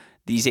into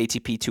these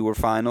ATP Tour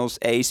finals.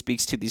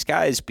 Speaks to these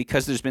guys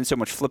because there's been so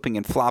much flipping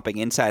and flopping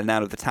inside and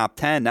out of the top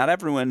 10. Not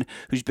everyone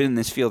who's been in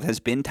this field has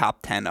been top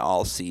 10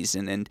 all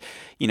season. And,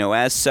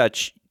 as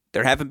such,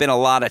 there haven't been a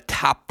lot of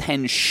top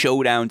 10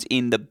 showdowns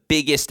in the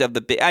biggest of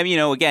the big.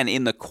 Again,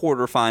 in the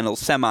quarterfinals,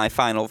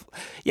 semifinal.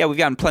 Yeah, we've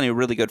gotten plenty of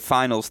really good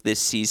finals this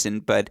season,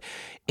 but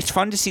it's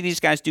fun to see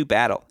these guys do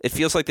battle. It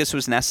feels like this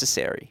was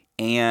necessary.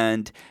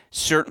 And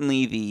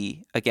certainly the,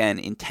 again,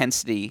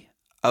 intensity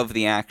of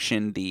the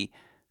action, the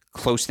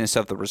closeness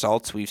of the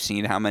results. We've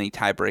seen how many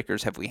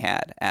tiebreakers have we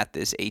had at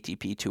this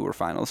ATP Tour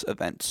Finals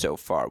event so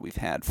far. We've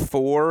had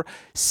 4,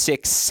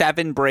 6,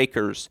 7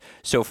 breakers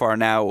so far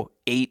now,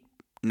 8,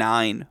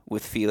 9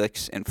 with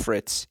Felix and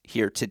Fritz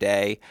here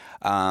today.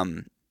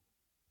 It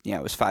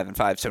was 5 and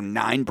 5. So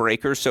 9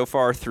 breakers so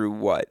far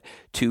through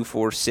 2,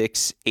 4,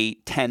 6,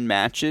 8, 10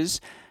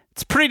 matches.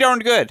 It's pretty darn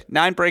good.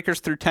 9 breakers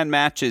through 10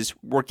 matches.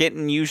 We're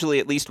getting usually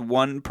at least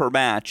 1 per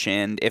match,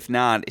 and if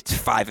not, it's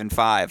 5 and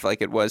 5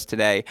 like it was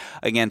today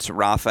against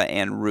Rafa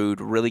and Ruud.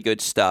 Really good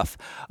stuff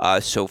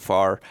so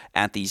far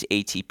at these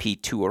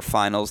ATP Tour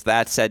finals.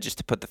 That said, just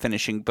to put the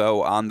finishing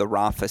bow on the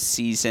Rafa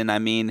season,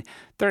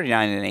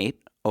 39 and 8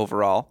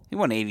 overall. He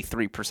won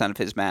 83% of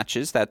his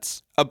matches.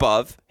 That's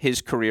above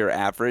his career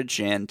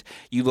average, and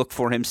you look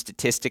for him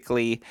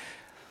statistically.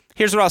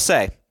 Here's what I'll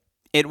say.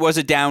 It was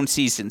a down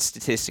season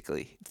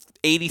statistically.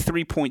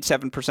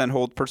 83.7%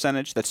 hold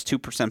percentage, that's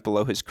 2%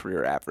 below his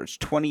career average.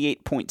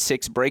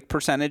 28.6 break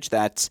percentage,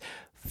 that's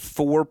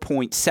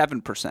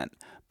 4.7%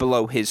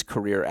 below his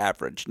career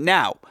average.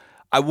 Now,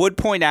 I would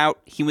point out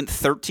he went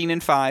 13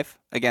 and 5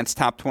 against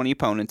top 20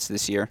 opponents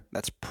this year.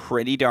 That's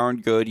pretty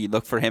darn good. You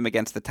look for him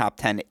against the top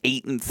 10,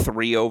 8 and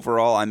 3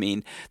 overall.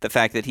 The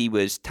fact that he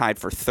was tied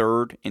for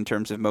 3rd in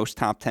terms of most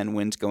top 10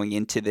 wins going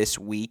into this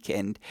week,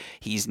 and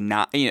he's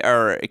not,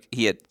 or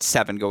he had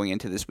 7 going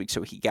into this week,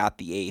 so he got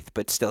the 8th,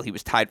 but still he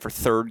was tied for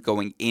 3rd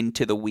going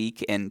into the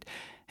week and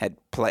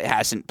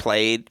hasn't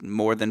played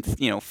more than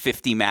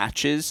 50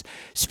 matches,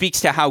 speaks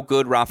to how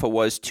good Rafa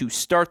was to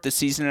start the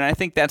season. And I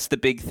think that's the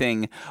big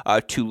thing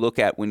to look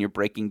at when you're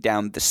breaking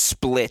down the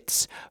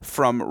splits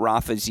from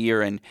Rafa's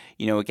year and,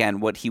 again,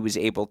 what he was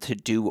able to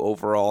do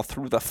overall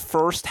through the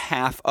first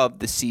half of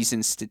the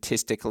season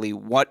statistically.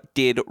 What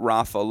did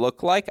Rafa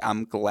look like?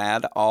 I'm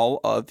glad all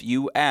of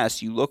you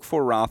asked. You look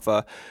for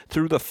Rafa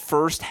through the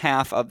first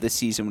half of the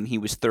season when he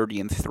was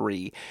 30 and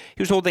 3.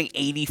 He was holding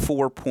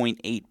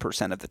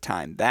 84.8% of the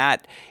time.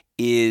 That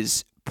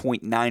is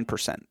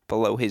 0.9%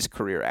 below his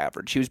career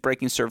average. He was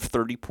breaking serve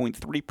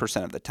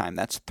 30.3% of the time.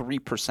 That's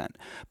 3%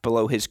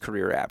 below his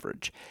career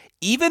average.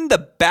 Even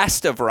the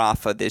best of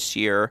Rafa this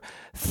year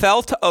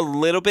felt a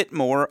little bit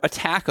more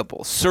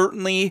attackable.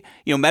 Certainly,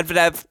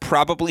 Medvedev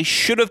probably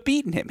should have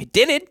beaten him. He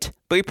didn't,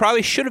 but he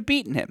probably should have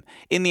beaten him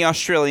in the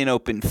Australian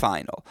Open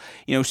final.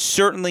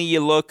 Certainly you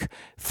look,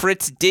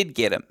 Fritz did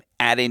get him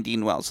at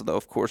Indian Wells, although,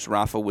 of course,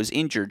 Rafa was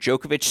injured.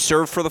 Djokovic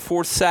served for the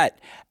fourth set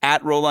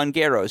at Roland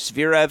Garros.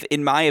 Zverev,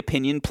 in my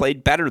opinion,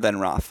 played better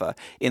than Rafa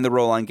in the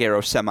Roland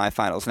Garros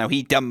semifinals. Now,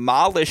 he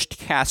demolished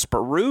Casper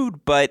Ruud,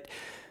 but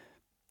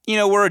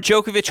we're a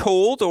Djokovic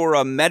hold or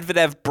a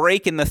Medvedev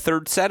break in the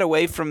third set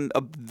away from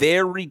a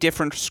very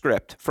different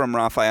script from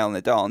Rafael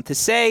Nadal. And to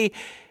say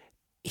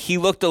he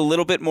looked a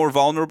little bit more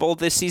vulnerable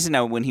this season,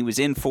 now when he was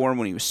in form,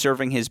 when he was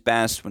serving his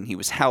best, when he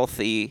was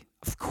healthy,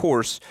 of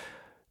course,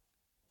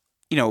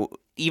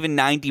 even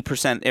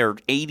 90% or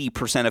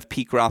 80% of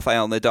peak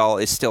Rafael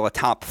Nadal is still a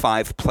top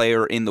 5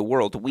 player in the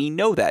world. We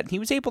know that. He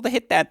was able to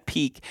hit that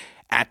peak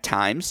at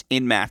times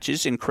in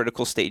matches in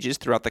critical stages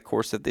throughout the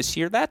course of this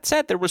year. That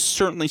said, there was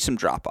certainly some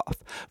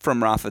drop-off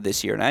from Rafa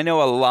this year. And I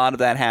know a lot of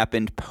that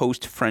happened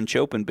post-French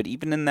Open, but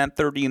even in that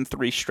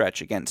 30-3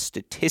 stretch, again,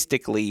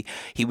 statistically,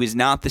 he was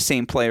not the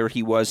same player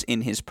he was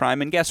in his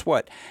prime. And guess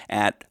what?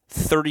 At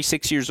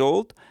 36 years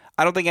old,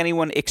 I don't think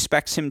anyone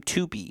expects him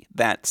to be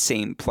that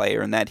same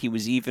player, and that he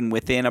was even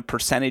within a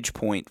percentage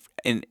point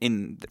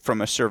in from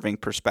a serving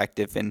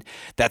perspective. And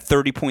that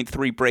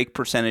 30.3 break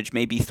percentage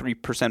may be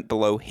 3%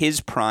 below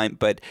his prime,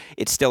 but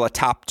it's still a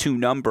top 5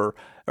 number,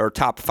 on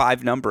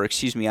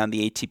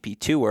the ATP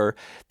Tour.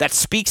 That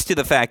speaks to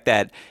the fact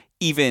that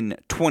even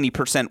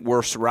 20%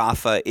 worse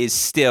Rafa is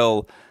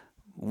still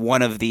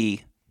one of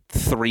the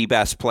 3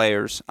 best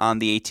players on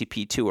the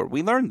ATP Tour.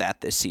 We learned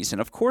that this season.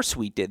 Of course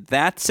we did.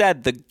 That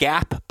said, the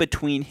gap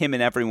between him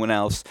and everyone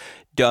else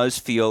does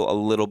feel a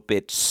little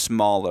bit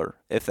smaller,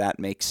 if that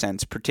makes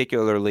sense,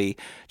 particularly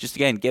just,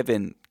 again,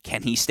 given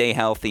can he stay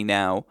healthy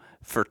now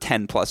for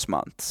 10 plus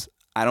months?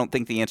 I don't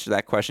think the answer to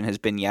that question has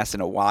been yes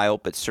in a while,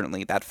 but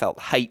certainly that felt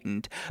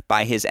heightened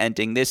by his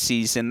ending this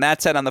season.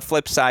 That said, on the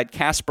flip side,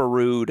 Casper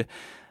Ruud,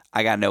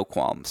 I got no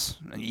qualms.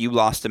 You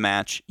lost a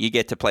match. You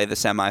get to play the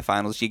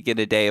semifinals. You get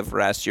a day of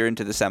rest. You're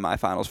into the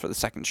semifinals for the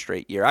second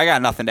straight year. I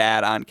got nothing to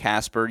add on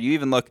Casper. You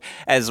even look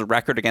as a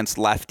record against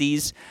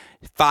lefties,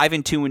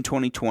 5-2 in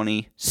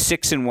 2020,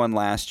 6-1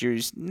 last year.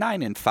 He's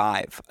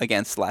 9-5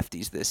 against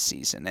lefties this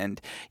season,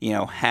 and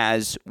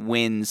has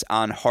wins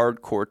on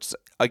hard courts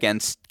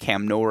against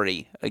Cam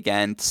Norrie,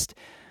 against,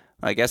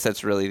 I guess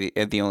that's really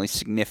the only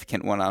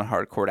significant one on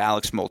hard court,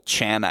 Alex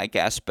Molchan, I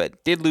guess,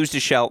 but did lose to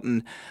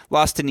Shelton,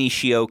 lost to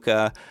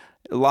Nishioka,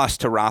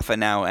 lost to Rafa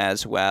now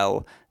as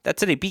well.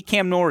 That's it. He beat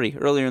Cam Norrie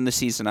earlier in the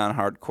season on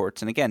hard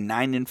courts. And again,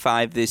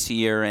 9-5 this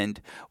year. And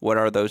what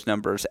are those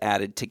numbers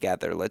added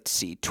together? Let's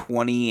see,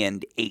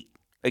 20-8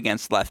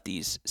 against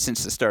lefties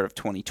since the start of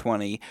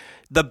 2020.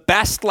 The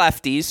best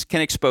lefties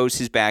can expose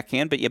his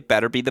backhand, but you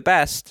better be the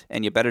best,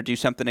 and you better do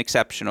something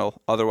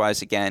exceptional.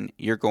 Otherwise, again,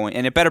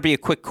 and it better be a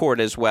quick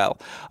court as well.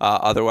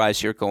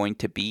 Otherwise, you're going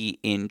to be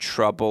in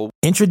trouble.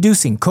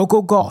 Introducing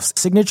Coco Gauff's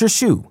signature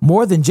shoe.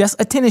 More than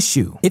just a tennis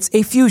shoe, it's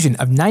a fusion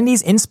of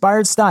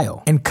 90s-inspired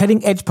style and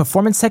cutting-edge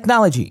performance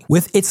technology.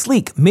 With its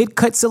sleek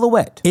mid-cut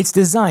silhouette, it's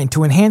designed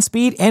to enhance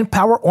speed and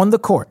power on the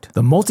court.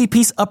 The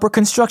multi-piece upper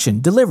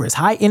construction delivers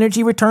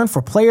high-energy return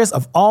for players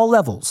of all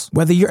levels.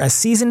 Whether you're a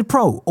seasoned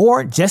pro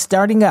or just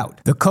starting out,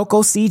 the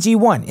Coco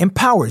CG1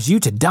 empowers you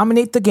to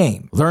dominate the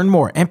game. Learn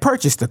more and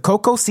purchase the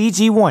Coco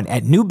CG1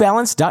 at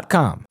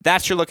newbalance.com.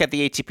 That's your look at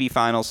the ATP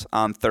Finals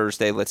on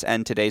Thursday. Let's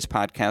end today's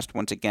podcast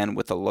once again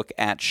with a look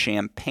at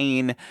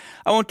Champaign.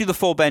 I won't do the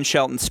full Ben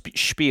Shelton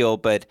spiel,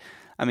 but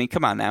I mean,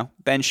 come on now.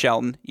 Ben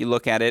Shelton, you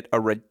look at it, a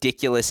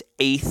ridiculous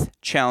 8th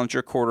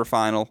Challenger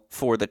quarterfinal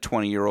for the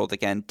 20-year-old.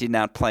 Again, did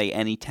not play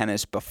any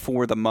tennis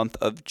before the month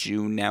of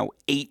June. Now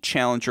 8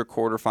 Challenger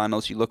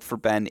quarterfinals. You look for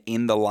Ben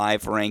in the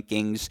live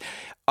rankings,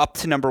 up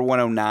to number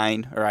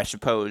 109, or I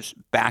suppose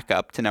back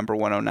up to number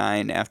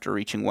 109 after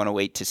reaching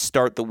 108 to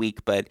start the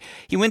week. But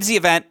he wins the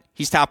event.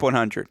 He's top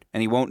 100,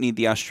 and he won't need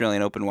the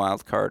Australian Open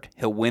wildcard.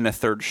 He'll win a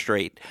third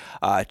straight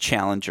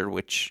Challenger,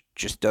 which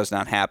just does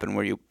not happen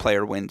where your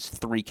player wins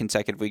 3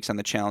 consecutive weeks on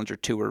the Challenger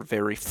Tour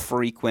very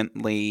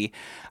frequently.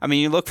 I mean,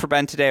 you look for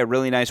Ben today, a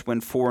really nice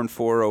win,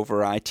 4-4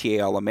 over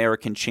ITA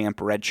All-American champ,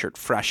 redshirt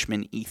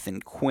freshman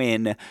Ethan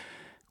Quinn.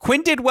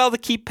 Quinn did well to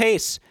keep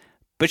pace,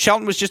 but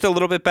Shelton was just a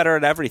little bit better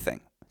at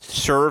everything.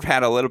 Serve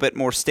had a little bit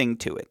more sting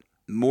to it.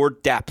 More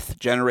depth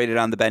generated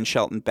on the Ben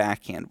Shelton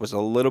backhand, was a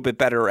little bit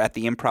better at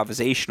the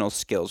improvisational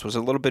skills, was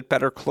a little bit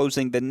better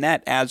closing the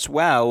net as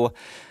well.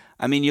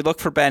 I mean, you look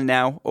for Ben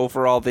now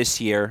overall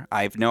this year.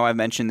 I know I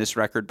mentioned this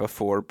record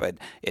before, but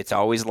it's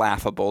always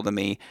laughable to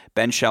me.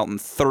 Ben Shelton,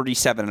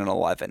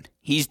 37-11.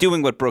 He's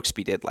doing what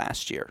Brooksby did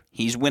last year.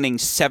 He's winning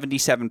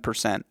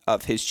 77%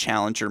 of his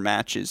Challenger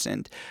matches.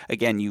 And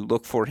again, you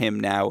look for him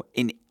now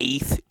in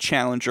 8th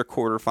Challenger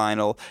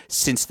quarterfinal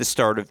since the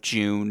start of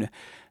June.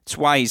 It's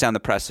why he's on the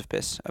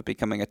precipice of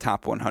becoming a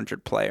top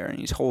 100 player, and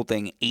he's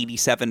holding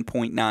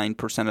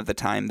 87.9% of the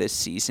time this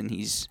season.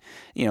 He's,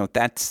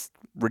 that's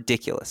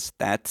ridiculous.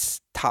 That's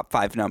top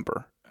 5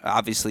 number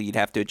Obviously, you'd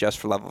have to adjust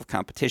for level of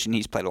competition.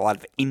 He's played a lot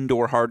of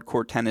indoor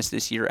hardcore tennis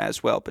this year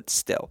as well, but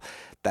still,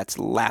 that's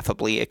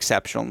laughably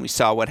exceptional. And we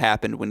saw what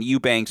happened when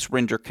Eubanks,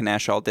 Rinder,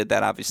 Kanesh all did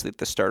that, obviously, at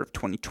the start of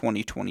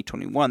 2020,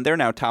 2021. They're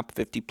now top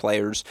 50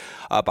 players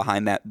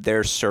behind that.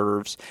 Their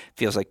serves.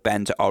 Feels like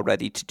Ben's all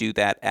ready to do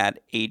that at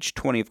age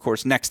 20. Of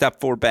course, next up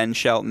for Ben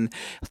Shelton,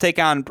 he'll take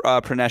on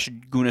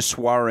Pranesh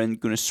Gunneswaran.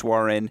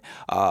 Gunneswaran,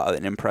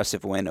 an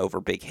impressive win over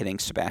big hitting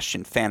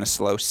Sebastian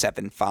Fanislow,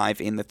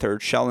 7-5 in the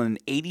third. Shelton,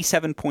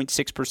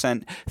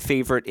 87.6%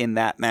 favorite in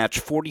that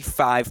match,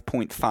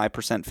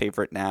 45.5%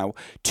 favorite now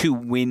to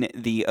win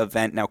the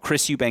event. Now,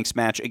 Chris Eubanks'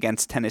 match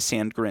against Tennys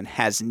Sandgren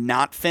has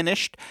not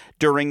finished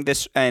during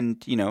this,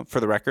 and, for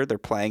the record, they're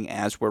playing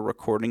as we're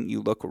recording.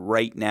 You look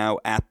right now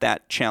at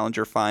that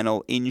Challenger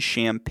final in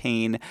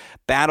Champaign.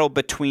 Battle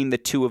between the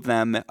two of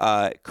them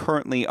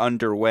currently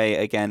underway.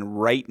 Again,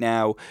 right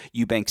now,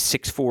 Eubanks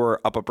 6-4,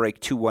 up a break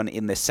 2-1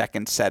 in the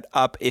second set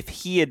up. If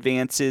he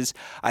advances,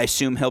 I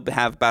assume he'll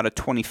have about a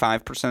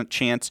 25%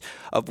 chance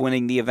of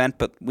winning the event,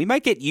 but we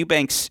might get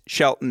Eubanks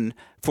Shelton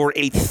for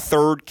a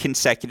third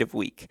consecutive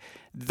week.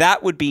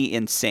 That would be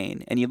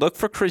insane. And you look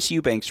for Chris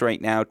Eubanks right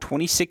now,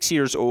 26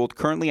 years old,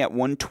 currently at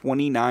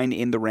 129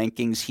 in the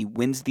rankings. He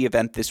wins the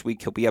event this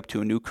week. He'll be up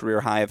to a new career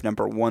high of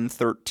number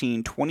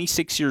 113.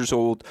 26 years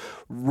old,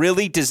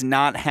 really does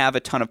not have a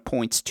ton of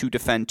points to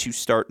defend to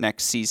start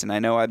next season. I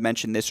know I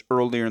mentioned this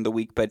earlier in the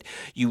week, but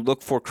you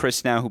look for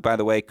Chris now, who, by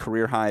the way,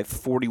 career high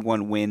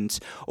 41 wins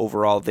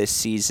overall this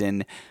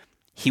season.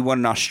 He won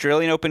an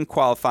Australian Open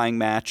qualifying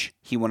match.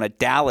 He won a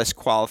Dallas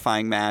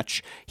qualifying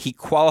match. He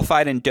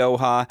qualified in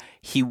Doha.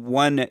 He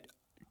won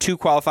 2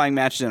 qualifying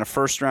matches in a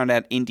first round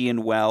at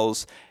Indian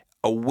Wells,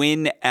 a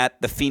win at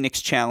the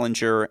Phoenix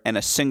Challenger, and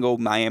a single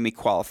Miami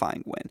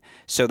qualifying win.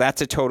 So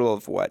that's a total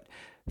of what?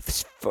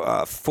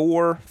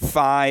 4,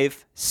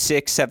 5,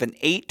 6, 7,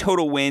 8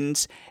 total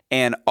wins,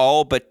 and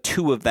all but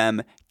 2 of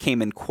them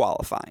came in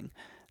qualifying.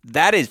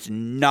 That is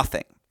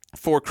nothing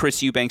for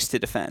Chris Eubanks to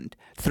defend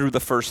through the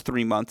first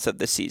 3 months of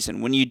the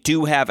season, when you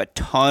do have a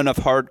ton of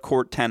hard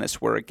court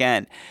tennis where,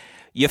 again,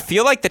 you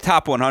feel like the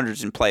top 100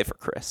 is in play for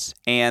Chris.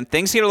 And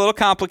things get a little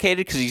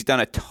complicated because he's done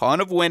a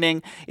ton of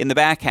winning in the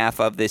back half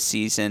of this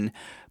season.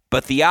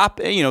 But the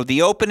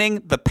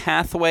opening, the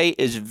pathway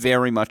is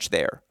very much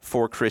there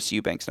for Chris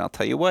Eubanks. And I'll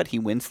tell you what, he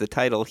wins the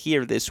title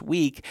here this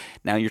week.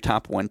 Now you're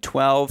top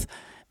 112.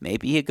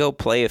 Maybe you go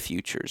play a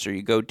futures, or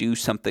you go do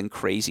something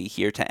crazy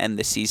here to end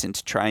the season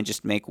to try and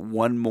just make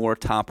one more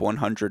top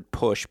 100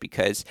 push,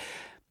 because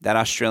that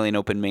Australian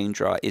Open main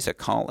draw is a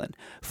call-in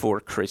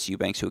for Chris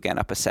Eubanks, who, again,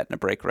 up a set and a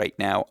break right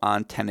now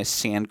on Tennys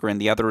Sandgren.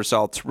 The other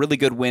results, really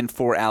good win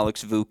for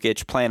Alex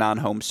Vukic, playing on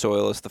home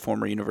soil as the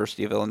former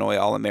University of Illinois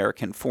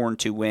All-American.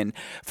 4-2 win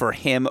for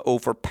him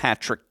over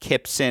Patrick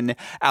Kipson.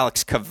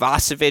 Alex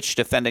Kovacevic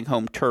defending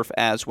home turf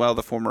as well,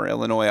 the former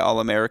Illinois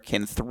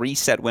All-American.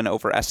 3-set win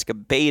over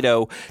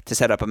Escobedo to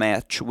set up a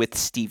match with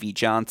Stevie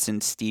Johnson.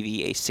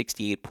 Stevie, a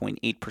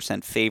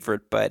 68.8%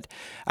 favorite, but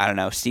I don't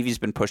know. Stevie's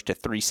been pushed to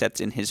 3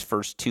 sets in his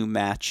first 2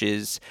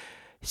 matches.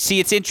 See,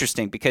 it's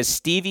interesting because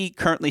Stevie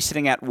currently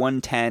sitting at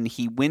 110.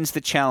 He wins the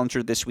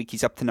Challenger this week.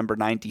 He's up to number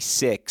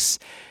 96.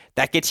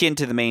 That gets you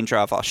into the main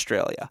draw of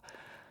Australia.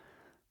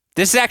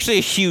 This is actually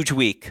a huge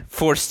week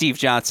for Steve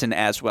Johnson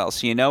as well.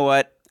 So you know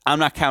what? I'm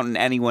not counting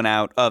anyone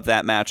out of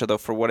that match, although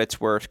for what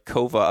it's worth,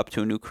 Kova up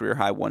to a new career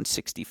high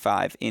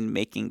 165 in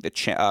making the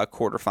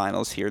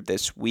quarterfinals here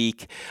this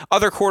week.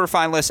 Other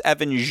quarterfinalists,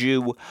 Evan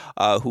Zhu,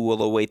 who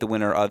will await the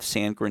winner of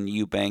Sandgren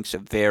Eubanks, a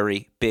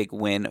very big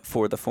win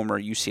for the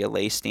former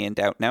UCLA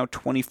standout. Now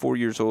 24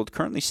 years old,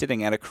 currently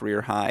sitting at a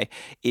career high,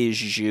 is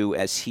Zhu,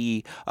 as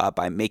he,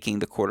 by making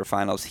the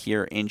quarterfinals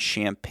here in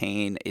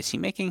Champaign, is he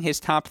making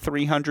his top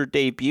 300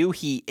 debut?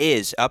 He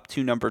is, up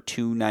to number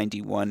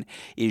 291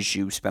 is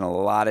Zhu. Spent a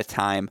lot of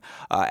time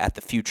at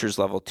the futures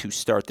level to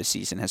start the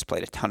season, has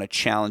played a ton of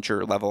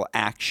challenger level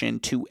action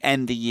to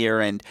end the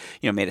year, and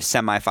made a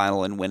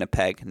semifinal in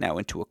Winnipeg, now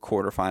into a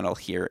quarterfinal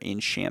here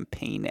in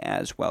Champaign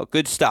as well.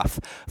 Good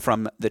stuff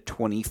from the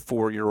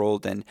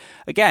 24-year-old, and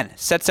again,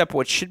 sets up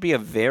what should be a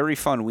very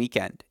fun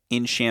weekend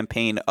in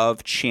Champaign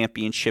of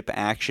championship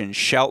action.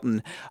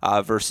 Shelton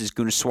versus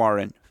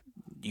Gunneswaran.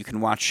 You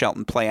can watch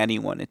Shelton play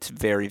anyone. It's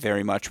very,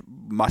 very much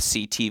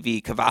must-see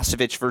TV.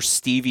 Kovacevic versus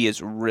Stevie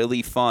is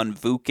really fun.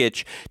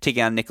 Vukic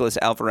taking on Nicholas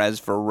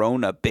Alvarez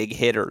Verona, big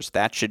hitters.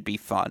 That should be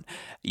fun.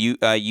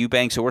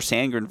 Eubanks or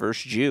Sandgren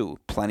versus Zhu.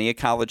 Plenty of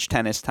college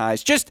tennis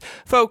ties. Just,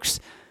 folks,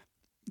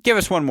 give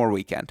us one more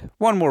weekend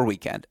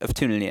of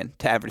tuning in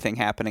to everything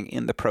happening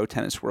in the pro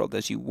tennis world,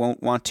 as you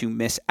won't want to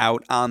miss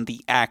out on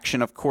the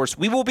action. Of course,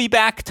 we will be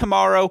back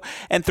tomorrow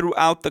and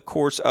throughout the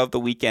course of the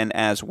weekend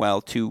as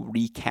well to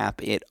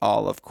recap it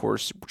all. Of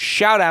course,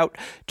 shout out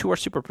to our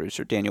super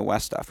producer, Daniel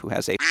Westoff, who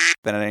has a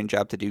fascinating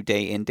job to do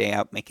day in, day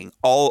out, making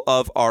all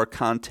of our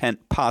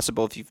content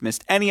possible. If you've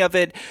missed any of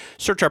it,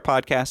 search our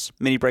podcasts: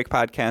 Mini Break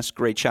Podcast,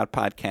 Great Shot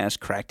Podcast,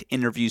 Cracked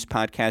Interviews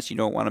Podcast. You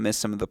don't want to miss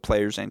some of the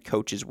players and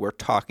coaches we're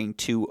talking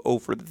to to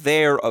over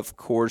there. Of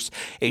course,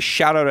 a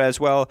shout out as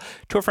well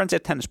to our friends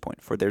at Tennis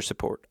Point for their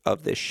support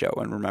of this show.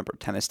 And remember,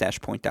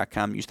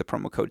 tennis-point.com, use the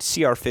promo code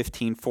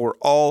CR15 for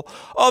all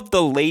of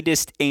the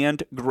latest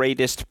and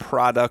greatest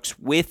products.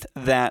 With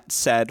that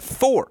said,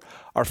 for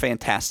our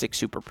fantastic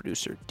super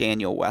producer,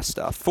 Daniel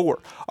Westa, for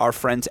our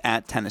friends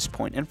at Tennis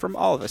Point, and from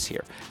all of us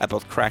here at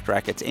both Cracked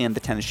Rackets and the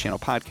Tennis Channel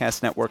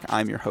Podcast Network,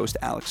 I'm your host,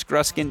 Alex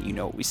Gruskin. You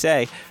know what we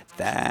say.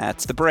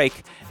 That's the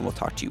break, and we'll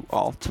talk to you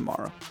all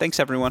tomorrow. Thanks,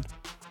 everyone.